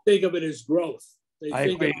think they think of it as growth. I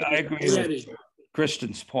agree with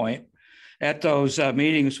Kristen's point. At those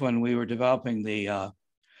meetings when we were developing the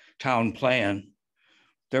town plan,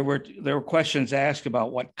 there were questions asked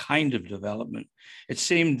about what kind of development. It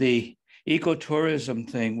seemed the ecotourism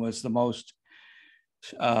thing was the most,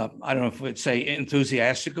 I don't know if we'd say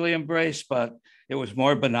enthusiastically embraced, but it was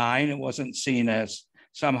more benign. It wasn't seen as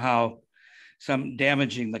somehow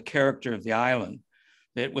damaging the character of the island.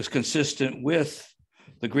 It was consistent with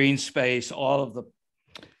the green space, all of the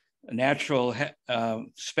natural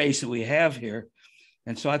space that we have here.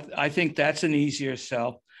 And so I think that's an easier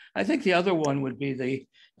sell. I think the other one would be the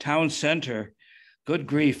town center. Good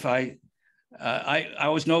grief. I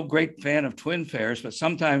was no great fan of twin fares, but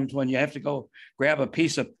sometimes when you have to go grab a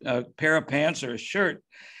pair of pants or a shirt,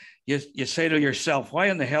 you say to yourself, why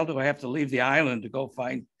in the hell do I have to leave the island to go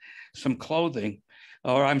find some clothing?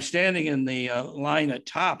 Or I'm standing in the line at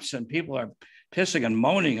Tops and people are pissing and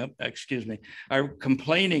moaning, are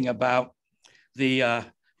complaining about the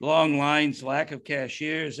long lines, lack of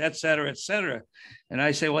cashiers, et cetera, et cetera. And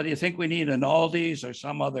I say, well, do you think we need an Aldi's or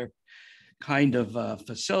some other kind of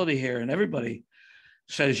facility here? And everybody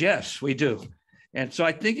says, yes, we do. And so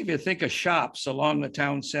I think if you think of shops along the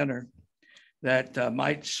town center that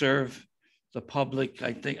might serve the public,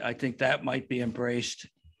 I think that might be embraced.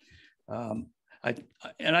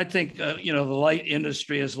 I think, you know, the light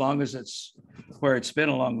industry, as long as it's where it's been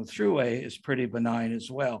along the thruway, is pretty benign as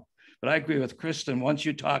well. But I agree with Kristen, once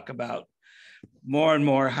you talk about more and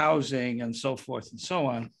more housing and so forth and so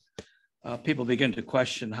on, people begin to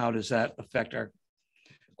question, how does that affect our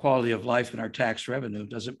quality of life and our tax revenue?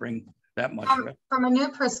 Does it bring that much revenue? From a new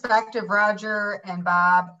perspective, Roger and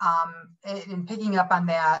Bob, in picking up on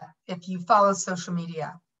that, if you follow social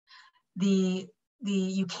media,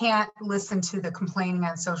 you can't listen to the complaining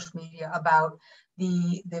on social media about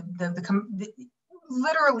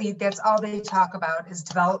literally that's all they talk about is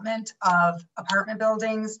development of apartment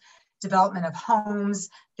buildings, development of homes.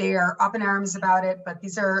 They are up in arms about it, but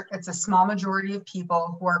it's a small majority of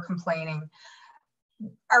people who are complaining.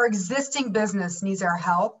 Our existing business needs our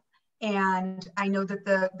help. And I know that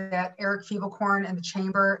that Eric Feeblecorn in the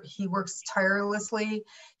chamber, he works tirelessly.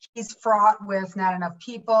 He's fraught with not enough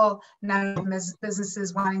people, not enough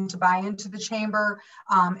businesses wanting to buy into the chamber.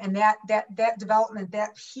 And that development,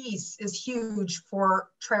 that piece is huge for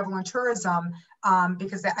travel and tourism,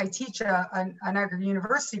 because I teach an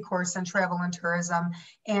agri-university course on travel and tourism.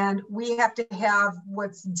 And we have to have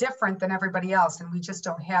what's different than everybody else. And we just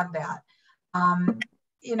don't have that.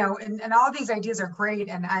 You know, and all of these ideas are great.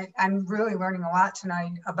 And I'm really learning a lot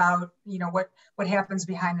tonight about, you know, what happens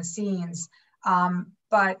behind the scenes.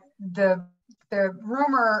 But the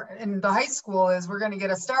rumor in the high school is we're going to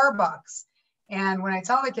get a Starbucks. And when I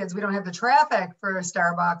tell the kids we don't have the traffic for a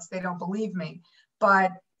Starbucks, they don't believe me.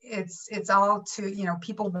 But it's all to, you know,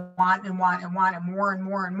 people want and want and want and more and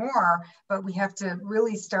more and more, but we have to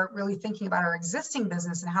really start really thinking about our existing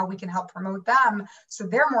business and how we can help promote them so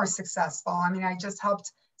they're more successful. I mean, I just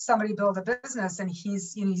helped somebody build a business and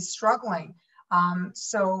he's struggling.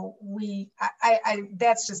 So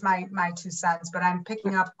that's just my 2 cents, but I'm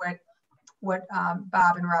picking up what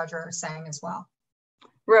Bob and Roger are saying as well.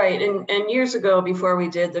 Right, and years ago, before we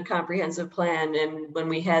did the comprehensive plan and when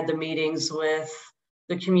we had the meetings with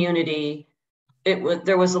the community,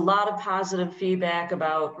 there was a lot of positive feedback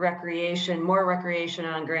about recreation, more recreation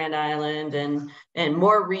on Grand Island, and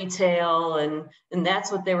more retail, and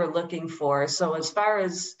that's what they were looking for. So as far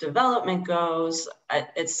as development goes,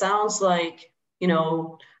 it sounds like, you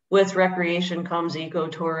know, with recreation comes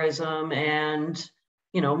ecotourism and,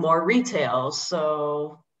 you know, more retail.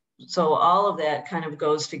 So all of that kind of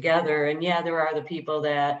goes together. And yeah, there are the people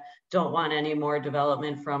that don't want any more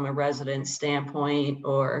development from a resident standpoint,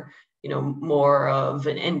 or, you know, more of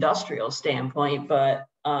an industrial standpoint, but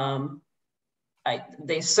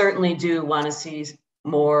they certainly do want to see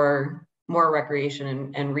more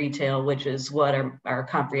recreation and retail, which is what our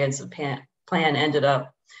comprehensive plan ended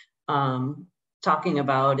up talking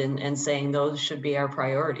about and saying those should be our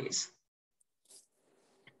priorities.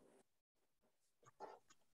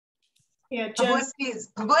 Yeah,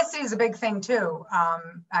 publicity is a big thing too.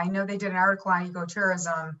 I know they did an article on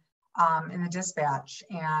ecotourism in the Dispatch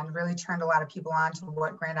and really turned a lot of people on to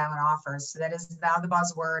what Grand Island offers. So that is now the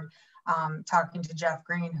buzzword. Talking to Jeff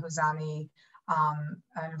Green, who's on the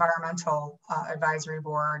environmental advisory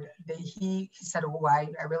board, he said, oh,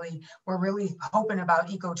 we're really hoping about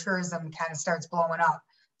ecotourism kind of starts blowing up.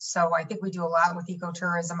 So I think we do a lot with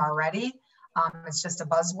ecotourism already. It's just a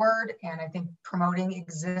buzzword, and I think promoting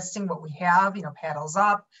existing what we have, you know, Paddles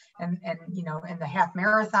Up, and you know, and the half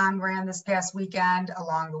marathon ran this past weekend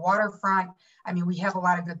along the waterfront. I mean, we have a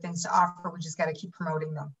lot of good things to offer. We just got to keep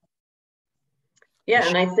promoting them. Yeah,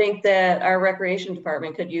 and I think that our recreation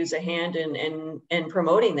department could use a hand in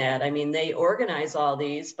promoting that. I mean, they organize all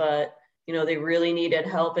these, but you know, they really needed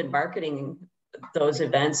help in marketing those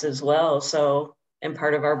events as well. So, and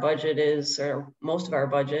part of our budget is, or most of our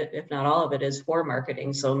budget, if not all of it, is for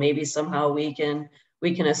marketing. So maybe somehow we can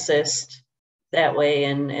assist that way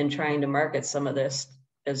in trying to market some of this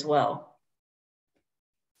as well.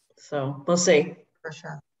 So we'll see. For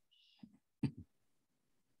sure.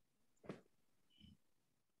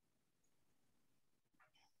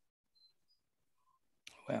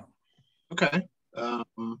 Well, okay. So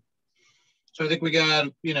I think we got,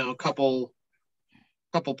 you know, a couple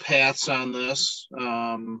paths on this.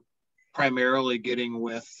 Primarily getting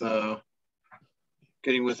with our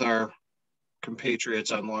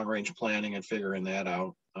compatriots on long range planning and figuring that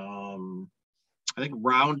out. I think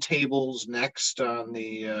roundtables next on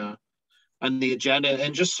the agenda.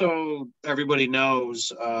 And just so everybody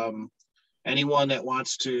knows, anyone that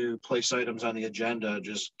wants to place items on the agenda,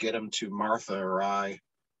 just get them to Martha or I,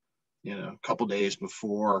 you know, a couple days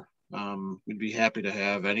before. We'd be happy to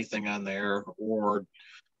have anything on there, or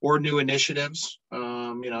new initiatives,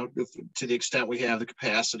 you know, to the extent we have the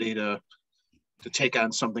capacity to take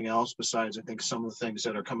on something else besides, I think, some of the things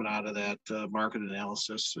that are coming out of that market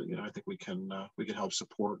analysis. You know, I think we can help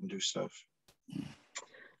support and do stuff.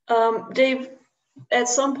 Dave, at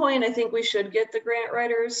some point, I think we should get the grant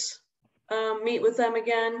writers, meet with them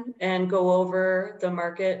again and go over the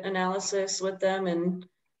market analysis with them and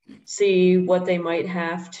see what they might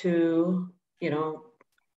have to, you know,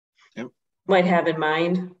 might have in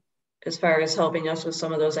mind as far as helping us with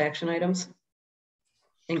some of those action items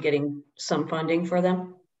and getting some funding for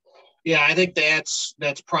them. Yeah, I think that's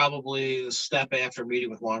probably the step after meeting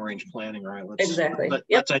with long range planning, right?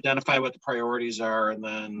 Let's identify what the priorities are, and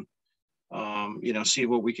then you know, see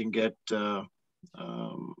what we can get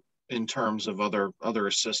in terms of other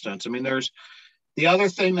assistance. I mean, there's the other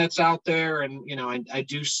thing that's out there, and you know, I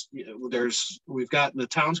do. You know, the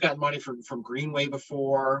town's gotten money from Greenway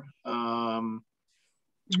before. You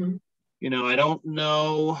know, I don't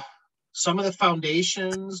know. Some of the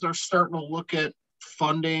foundations are starting to look at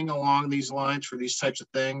funding along these lines for these types of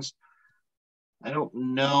things. I don't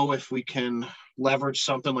know if we can leverage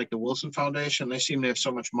something like the Wilson Foundation. They seem to have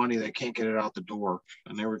so much money they can't get it out the door,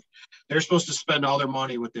 and they're supposed to spend all their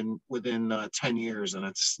money within 10 years, and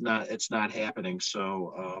it's not happening.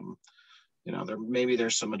 So you know,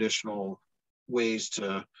 there's some additional ways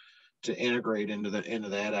to integrate into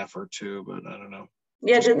that effort too, but I don't know.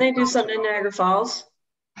 Yeah, didn't they do something in Niagara Falls?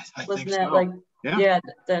 Wasn't that so. Like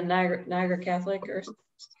the Niagara Catholic or something?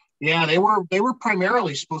 Yeah, they were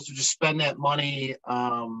primarily supposed to just spend that money,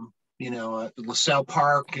 you know, at LaSalle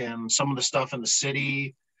Park and some of the stuff in the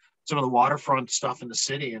city, some of the waterfront stuff in the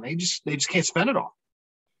city, and they just can't spend it all.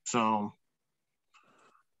 So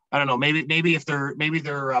I don't know. Maybe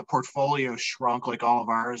their portfolio shrunk like all of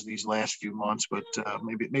ours these last few months, but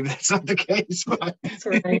maybe that's not the case. But, that's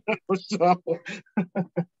right. You know, so,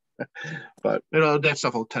 but you know, that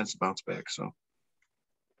stuff will tend to bounce back. So.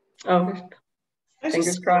 Oh,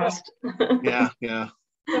 fingers crossed. Yeah.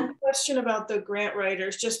 A question about the grant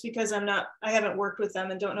writers, just because I haven't worked with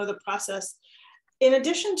them and don't know the process. In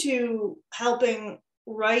addition to helping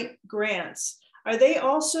write grants, are they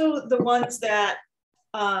also the ones that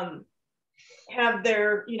have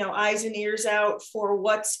their, eyes and ears out for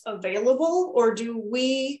what's available, or do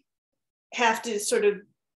we have to sort of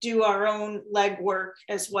do our own legwork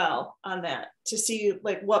as well on that to see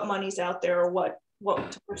like what money's out there or what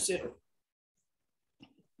to pursue?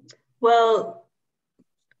 Well,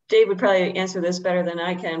 Dave would probably answer this better than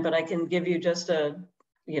I can, but I can give you just a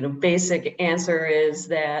basic answer is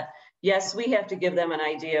that yes, we have to give them an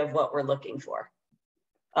idea of what we're looking for,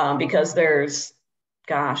 because there's,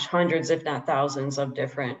 gosh, hundreds, if not thousands of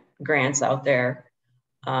different grants out there.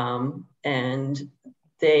 And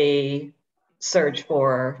they search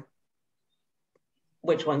for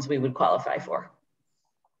which ones we would qualify for.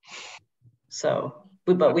 So,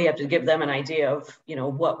 but we have to give them an idea of,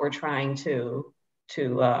 what we're trying to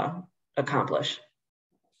accomplish.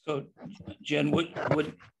 So Jen,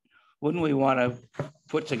 wouldn't we want to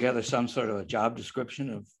put together some sort of a job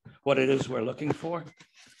description of what it is we're looking for?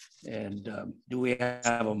 And do we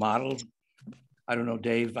have a model? I don't know,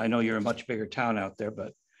 Dave, I know you're a much bigger town out there,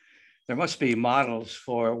 but there must be models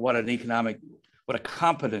for what a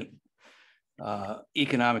competent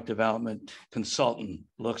economic development consultant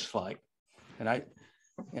looks like. And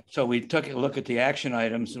so we took a look at the action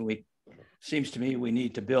items, and seems to me we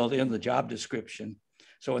need to build in the job description.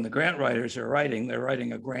 So when the grant writers are writing, they're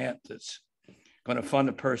writing a grant that's going to fund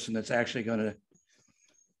a person that's actually going to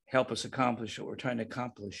help us accomplish what we're trying to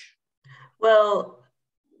accomplish. Well,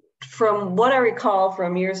 from what I recall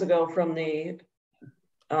from years ago from the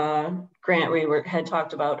grant we had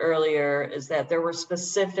talked about earlier, is that there were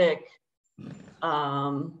specific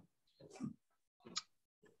job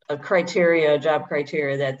criteria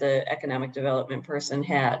that the economic development person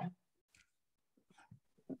had.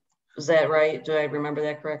 Is that right? Do I remember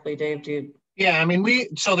that correctly, Dave? Yeah, I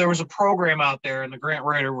mean, so there was a program out there and the grant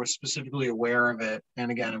writer was specifically aware of it. And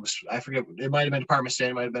again, I forget, it might've been Department of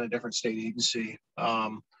State, it might've been a different state agency.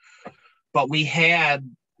 But we had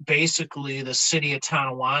basically the city of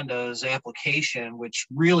Tonawonda's application, which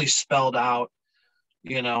really spelled out,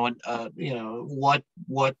 what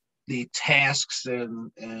the tasks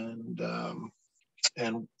and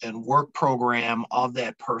work program of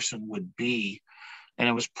that person would be. And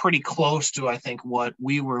it was pretty close to, I think, what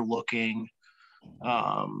we were looking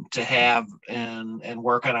to have and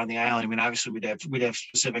work on the island. I mean, obviously we'd have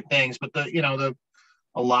specific things, but a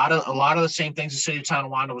lot of the same things the city of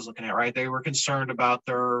Tonawanda was looking at, right? They were concerned about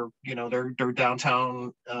their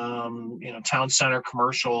downtown, town center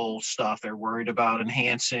commercial stuff. They're worried about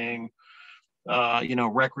enhancing,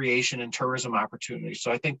 recreation and tourism opportunities.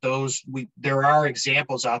 So I think there are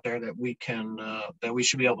examples out there that we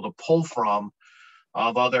should be able to pull from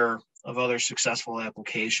of other successful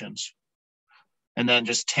applications, and then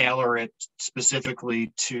just tailor it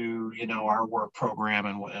specifically to our work program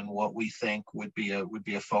and what we think would be a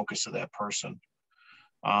focus of that person.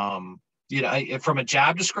 From a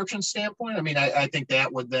job description standpoint, I mean, I think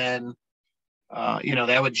that would then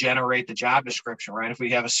that would generate the job description, right? If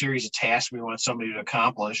we have a series of tasks we want somebody to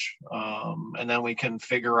accomplish, and then we can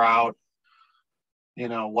figure out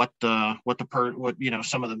what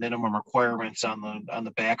some of the minimum requirements on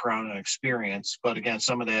the background and experience. But again,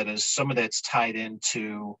 some of that's tied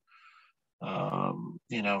into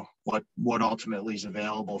what ultimately is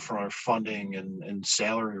available for our funding and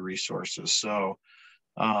salary resources. So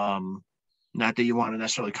not that you want to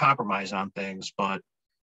necessarily compromise on things, but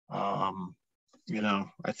I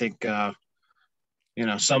think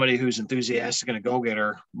somebody who's enthusiastic and a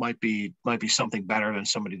go-getter might be something better than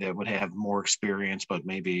somebody that would have more experience, but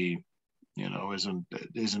maybe, isn't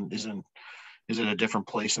a different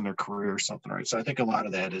place in their career or something, right? So I think a lot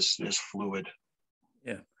of that is fluid.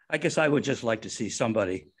 Yeah, I guess I would just like to see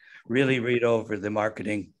somebody really read over the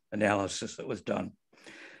marketing analysis that was done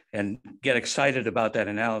and get excited about that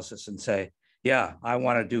analysis and say, yeah, I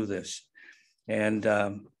want to do this. And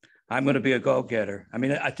I'm going to be a go-getter. I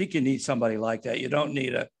mean, I think you need somebody like that. You don't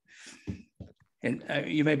need and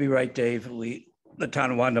you may be right, Dave, the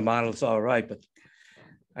Tonawanda model is all right, but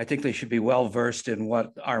I think they should be well-versed in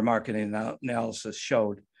what our marketing analysis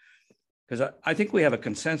showed. Because I think we have a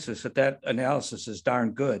consensus that analysis is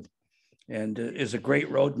darn good and is a great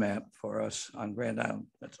roadmap for us on Grand Island,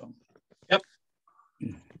 that's all. Yep.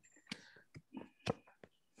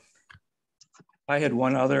 I had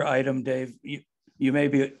one other item, Dave. You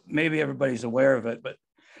maybe everybody's aware of it, but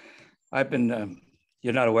I've been,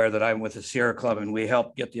 you're not aware that I'm with the Sierra Club and we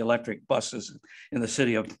help get the electric buses in the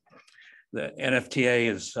city of, the NFTA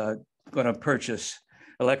is going to purchase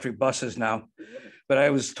electric buses now. But I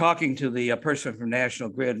was talking to the person from National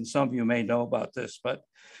Grid, and some of you may know about this, but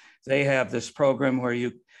they have this program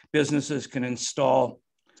where businesses can install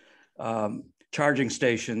charging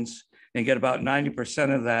stations and get about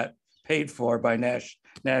 90% of that paid for by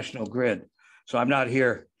National Grid. So I'm not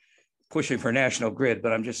here pushing for National Grid,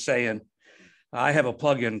 but I'm just saying, I have a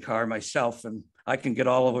plug-in car myself, and I can get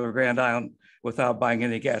all over Grand Island without buying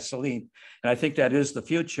any gasoline. And I think that is the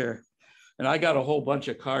future. And I got a whole bunch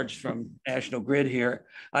of cards from National Grid here.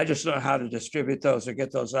 I just don't know how to distribute those or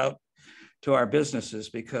get those out to our businesses,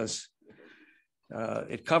 because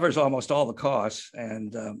it covers almost all the costs.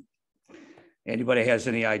 And anybody has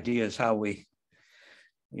any ideas how we,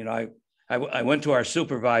 you know, I went to our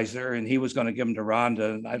supervisor and he was going to give them to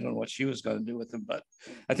Rhonda, and I don't know what she was going to do with them, but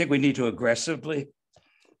I think we need to aggressively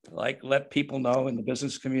let people know in the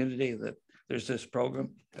business community that there's this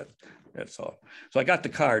program. That's all. So I got the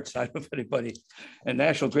cards. I don't know if anybody, and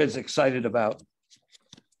National Grid's excited about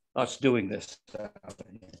us doing this.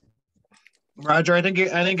 Roger, I think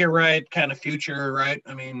you're right. Kind of future, right?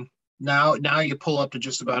 I mean, now you pull up to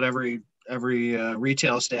just about every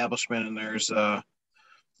retail establishment, and there's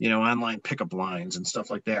online pickup lines and stuff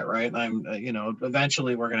like that, right? And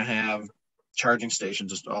eventually we're going to have charging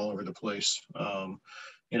stations just all over the place.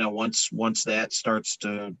 Once that starts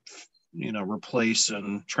to, replace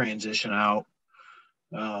and transition out,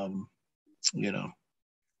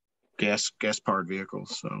 gas powered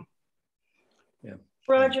vehicles. So, yeah.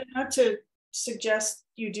 Roger, not to suggest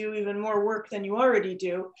you do even more work than you already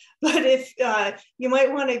do, but if you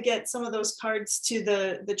might want to get some of those cards to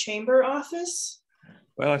the chamber office.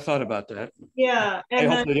 Well, I thought about that. Yeah. I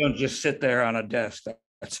hope they don't just sit there on a desk.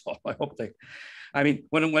 That's all. I hope I mean,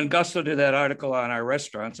 when Gusto did that article on our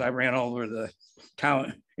restaurants, I ran all over the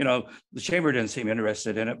town. The chamber didn't seem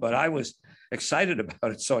interested in it, but I was excited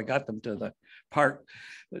about it. So I got them to the park,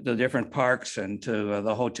 the different parks, and to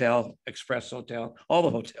the hotel, Express Hotel, all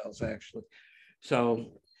the hotels actually.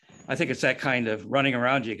 So I think it's that kind of running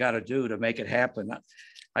around you got to do to make it happen.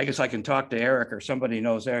 I guess I can talk to Eric, or somebody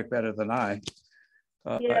knows Eric better than I.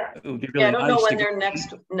 Yeah. It would be really I don't nice know when their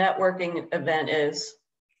next networking event is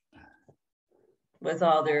with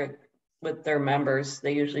their members.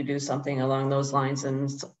 They usually do something along those lines in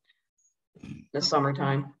the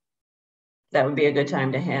summertime. That would be a good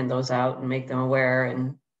time to hand those out and make them aware.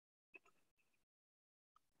 And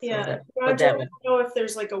yeah, Roger, I don't know if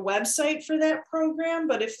there's like a website for that program,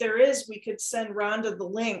 but if there is, we could send Rhonda the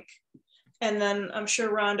link, and then I'm sure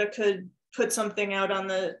Rhonda could put something out on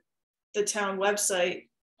the town website,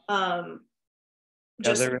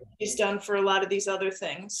 just like he's done for a lot of these other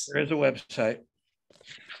things. There is a website.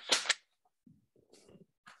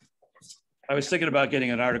 I was thinking about getting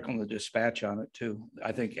an article in the Dispatch on it too.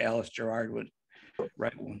 I think Alice Gerard would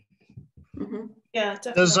write one. Mm-hmm. Yeah,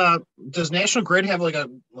 definitely. Does National Grid have like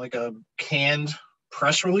a canned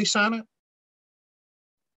press release on it?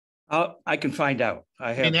 I can find out.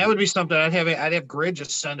 I mean, that would be something I'd have Grid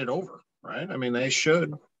just send it over, right? I mean, they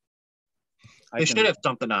should. They should have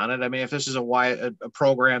something on it. I mean, if this is a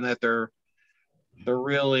program that they're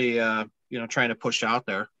really trying to push out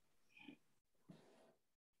there.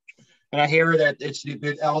 And I hear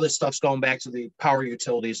that all this stuff's going back to the power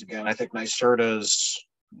utilities again. I think NYSERDA's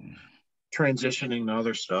transitioning to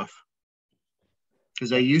other stuff, because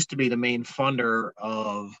they used to be the main funder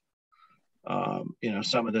of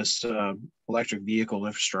some of this electric vehicle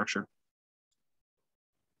infrastructure.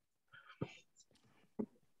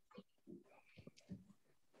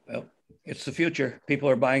 Well, it's the future. People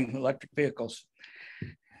are buying electric vehicles.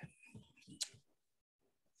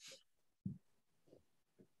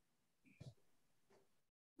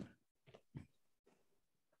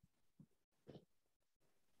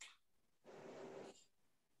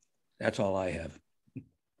 That's all I have.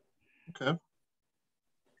 Okay.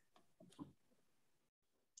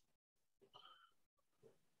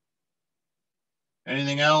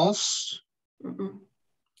 Anything else? Mm-mm.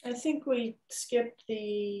 I think we skipped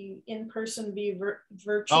the in-person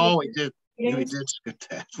virtual. Oh, we did. Yeah, we did skip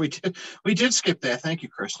that. We did skip that. Thank you,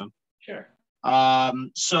 Kristen. Sure.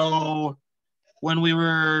 So when we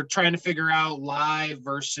were trying to figure out live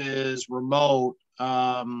versus remote,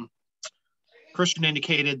 Christian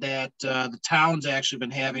indicated that the town's actually been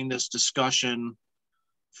having this discussion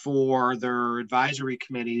for their advisory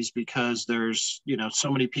committees, because there's, so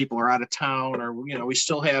many people are out of town, or,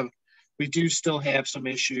 we do still have some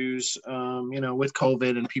issues, with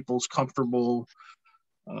COVID and people's comfort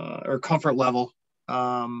level,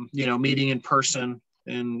 meeting in person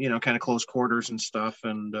and, kind of close quarters and stuff,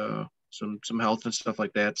 and some health and stuff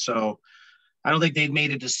like that. So I don't think they've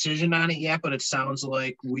made a decision on it yet, but it sounds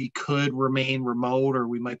like we could remain remote, or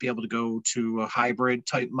we might be able to go to a hybrid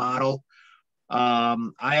type model.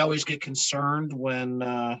 I always get concerned when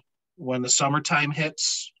the summertime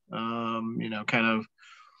hits, kind of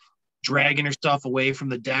dragging yourself away from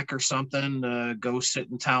the deck or something, go sit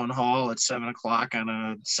in town hall at 7 o'clock on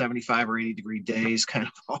a 75 or 80 degree day is kind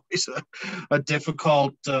of always a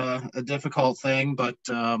difficult thing. But,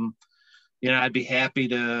 I'd be happy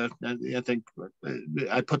to, I think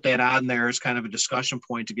I put that on there as kind of a discussion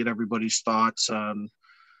point to get everybody's thoughts on,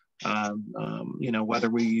 whether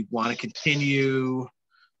we want to continue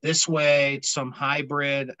this way, some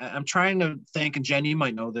hybrid. I'm trying to think, and Jen, you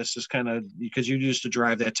might know this, is kind of because you used to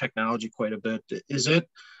drive that technology quite a bit. Is it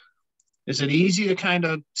easy to kind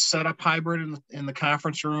of set up hybrid in the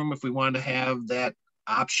conference room if we wanted to have that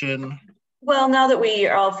option? Well, now that we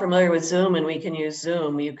are all familiar with Zoom and we can use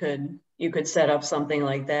Zoom, you could set up something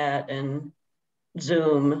like that and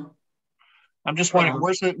Zoom. I'm just wondering,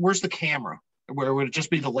 where's the camera? Where would it just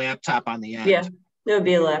be the laptop on the end? Yeah, it would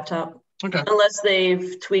be a laptop. Okay. Unless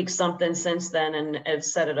they've tweaked something since then and have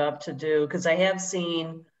set it up to do, because I have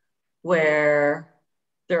seen where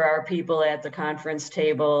there are people at the conference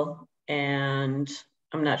table, and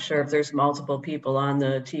I'm not sure if there's multiple people on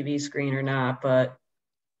the TV screen or not, but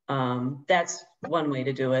that's one way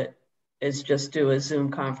to do it, is just do a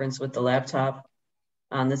Zoom conference with the laptop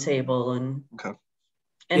on the table. And okay.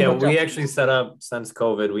 Yeah, we actually set up, since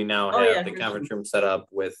COVID, we now have the conference room set up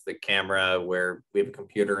with the camera where we have a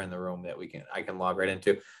computer in the room that I can log right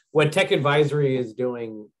into. What Tech Advisory is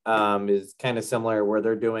doing is kind of similar, where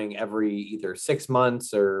they're doing every either 6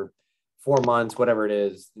 months or 4 months, whatever it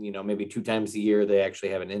is, maybe 2 times a year, they actually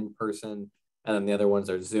have an in-person, and then the other ones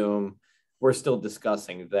are Zoom. We're still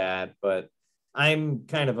discussing that, but I'm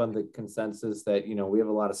kind of on the consensus that, we have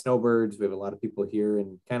a lot of snowbirds, we have a lot of people here,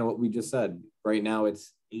 and kind of what we just said, right now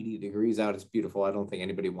it's 80 degrees out. It's beautiful. I don't think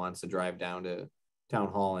anybody wants to drive down to town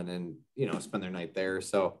hall and then, spend their night there.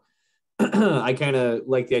 So I kind of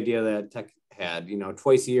like the idea that Tech had,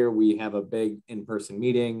 twice a year, we have a big in-person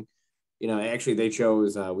meeting. Actually we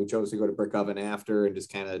chose to go to Brick Oven after and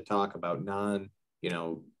just kind of talk about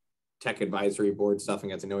Tech Advisory Board stuff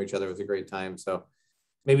and get to know each other. It was a great time. So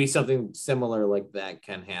maybe something similar like that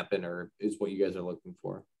can happen, or is what you guys are looking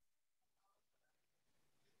for.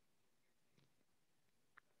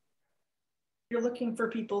 You're looking for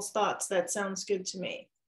people's thoughts. That sounds good to me.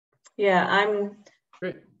 Yeah,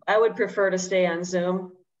 Great. I would prefer to stay on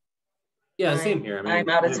Zoom. Yeah, same here. I'm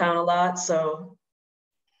out of town a lot, so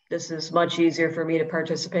this is much easier for me to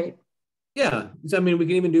participate. Yeah, so we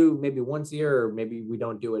can even do maybe once a year, or maybe we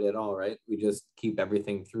don't do it at all, right? We just keep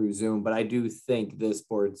everything through Zoom. But I do think this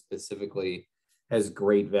board specifically has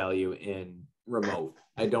great value in remote.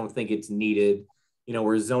 I don't think it's needed.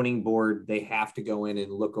 We're a zoning board, they have to go in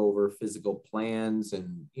and look over physical plans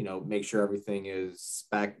and, make sure everything is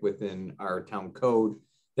spec within our town code.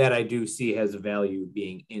 That I do see has a value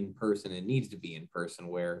being in person and needs to be in person,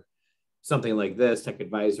 where something like this, Tech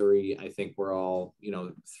Advisory, I think we're all,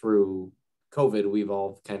 through COVID, we've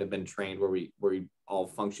all kind of been trained where we all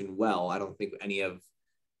function well. I don't think any of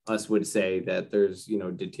us would say that there's,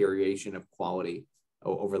 deterioration of quality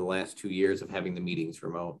over the last 2 years of having the meetings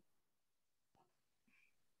remote.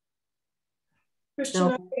 Christian,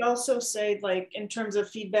 I would also say, in terms of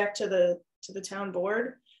feedback to the town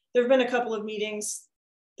board, there have been a couple of meetings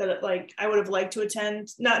that I would have liked to attend,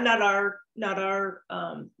 not our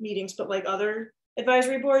meetings, but other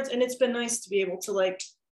advisory boards, and it's been nice to be able to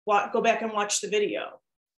go back and watch the video.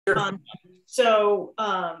 Sure.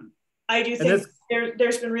 I do think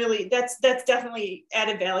there's been really that's definitely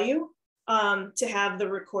added value to have the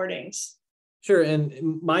recordings. Sure,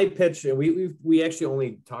 and my pitch, we actually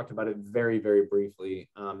only talked about it very, very briefly.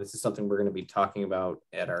 This is something we're going to be talking about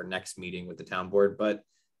at our next meeting with the town board. But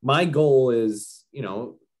my goal is,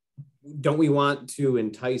 don't we want to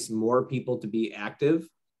entice more people to be active?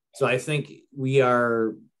 So I think we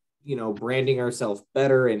are, branding ourselves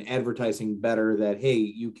better and advertising better that, hey,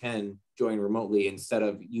 you can join remotely instead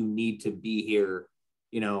of you need to be here,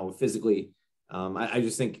 physically. I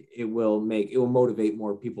just think it will motivate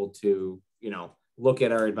more people to, look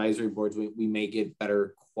at our advisory boards. We may get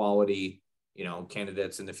better quality,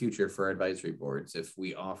 candidates in the future for advisory boards if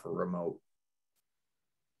we offer remote.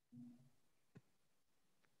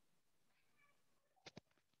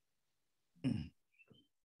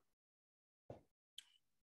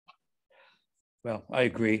 Well, I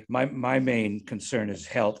agree. My main concern is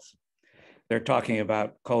health. They're talking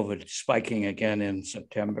about COVID spiking again in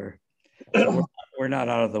September. So we're not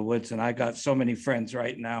out of the woods. And I got so many friends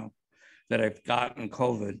right now that have gotten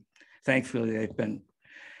COVID. Thankfully, they've been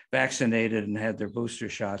vaccinated and had their booster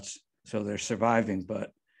shots, so they're surviving.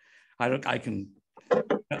 But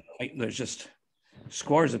there's just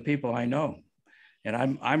scores of people I know,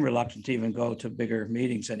 and I'm reluctant to even go to bigger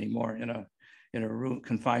meetings anymore in a room,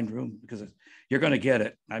 confined room, because you're going to get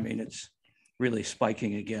it. I mean, it's really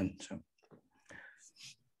spiking again. So.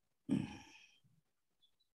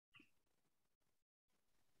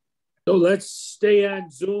 So let's stay on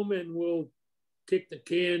Zoom and we'll kick the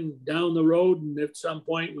can down the road. And at some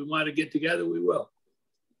point we want to get together, we will.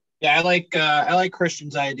 Yeah, I like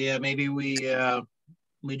Christian's idea. Maybe we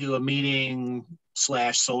do a meeting /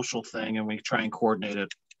 social thing and we try and coordinate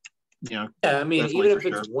it. Yeah, I mean, even if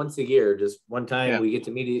it's once a year, just one time we get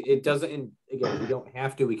to meet. It doesn't. And again, we don't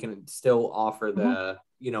have to. We can still offer the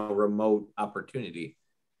remote opportunity.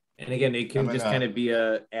 And again, it can just kind of be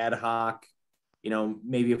a ad hoc.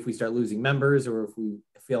 Maybe if we start losing members or if we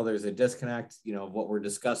feel there's a disconnect, of what we're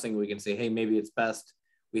discussing, we can say, hey, maybe it's best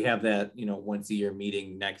we have that, once a year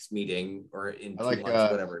meeting, next meeting, or in 2 months,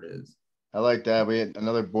 whatever it is. I like that. We had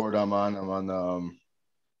another board I'm on the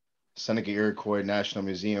Seneca Iroquois National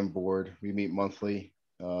Museum board. We meet monthly,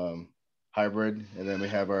 hybrid, and then we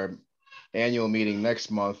have our annual meeting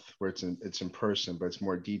next month where it's in person, but it's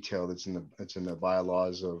more detailed. It's in the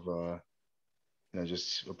bylaws of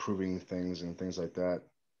just approving things and things like that.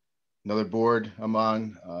 Another board I'm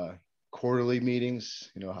on, quarterly meetings,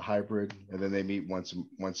 a hybrid, and then they meet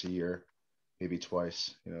once a year, maybe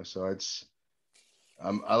twice, so it's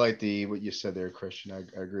I like what you said there, Christian. I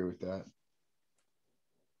agree with that.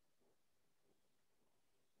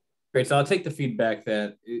 Great. So I'll take the feedback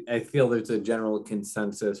that I feel there's a general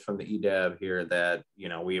consensus from the EDAB here that,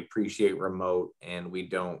 we appreciate remote and we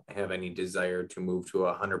don't have any desire to move to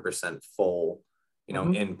 100% full,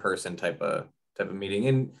 in-person type of meeting.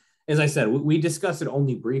 And as I said, we discussed it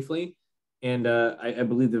only briefly. And I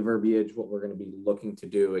believe the verbiage, what we're going to be looking to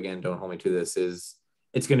do, again, don't hold me to this, is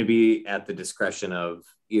it's going to be at the discretion of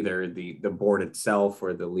either the board itself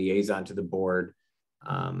or the liaison to the board.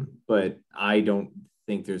 But I don't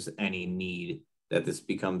think there's any need that this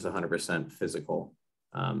becomes 100% physical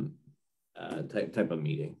type of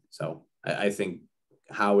meeting. So I think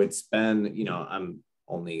how it's been, I'm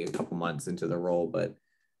only a couple months into the role, but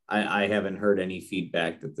I haven't heard any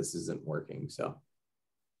feedback that this isn't working. So.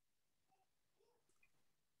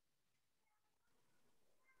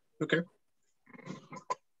 Okay.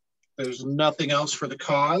 There's nothing else for the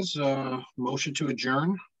cause. Motion to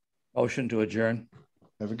adjourn. Motion to adjourn.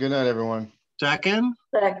 Have a good night, everyone. Second.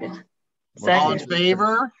 Second. All in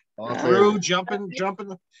favor? Drew, jumping.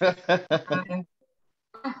 All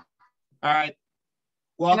right.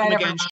 Welcome again.